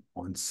Bobby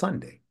on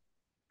Sunday,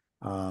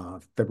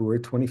 February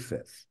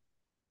 25th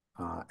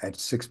at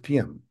 6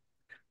 p.m.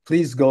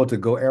 Please go to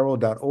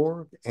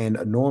goarrow.org and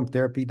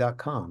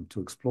normtherapy.com to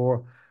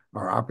explore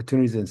our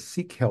opportunities and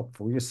seek help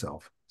for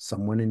yourself,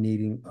 someone in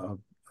needing of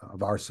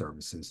our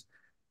services,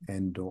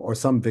 and or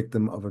some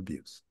victim of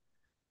abuse.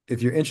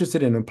 If you're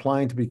interested in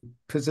applying to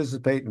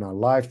participate in our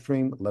live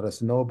stream, let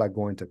us know by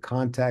going to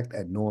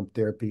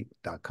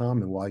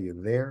contact@normtherapy.com. And while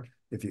you're there,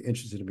 if you're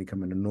interested in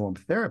becoming a norm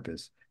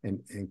therapist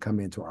and come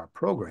into our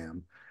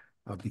program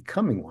of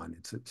becoming one,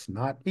 it's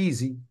not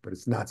easy, but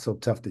it's not so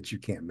tough that you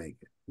can't make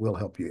it. We'll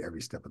help you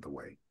every step of the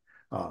way.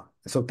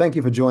 So thank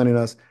you for joining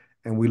us,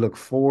 and we look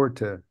forward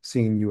to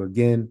seeing you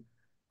again.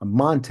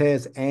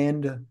 Montez,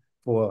 and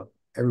for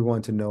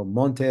everyone to know,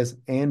 Montez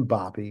and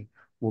Bobby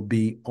will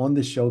be on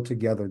the show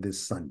together this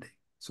Sunday.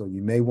 So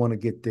you may want to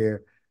get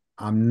there.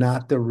 I'm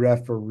not the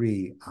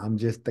referee. I'm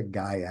just the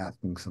guy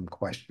asking some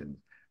questions.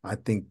 I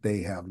think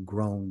they have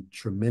grown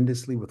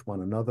tremendously with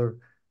one another,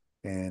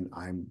 and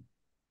I'm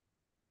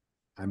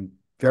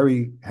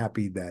very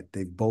happy that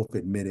they've both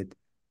admitted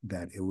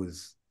that it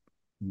was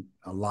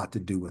a lot to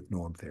do with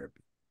norm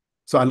therapy.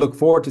 So I look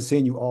forward to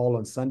seeing you all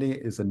on Sunday.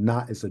 It's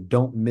a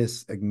don't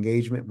miss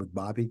engagement with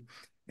Bobby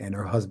and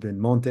her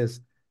husband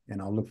Montez. And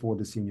I'll look forward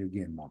to seeing you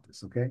again,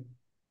 Montez. Okay.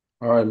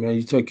 All right, man.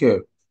 You take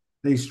care.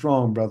 Stay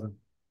strong, brother.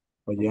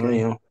 Oh, yeah, I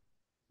Okay. am.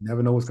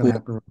 Never know what's going to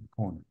happen around the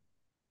corner.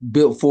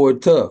 Built for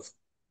it tough.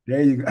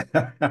 There you go.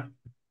 Have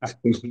a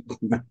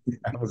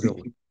good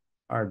one.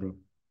 All right, bro.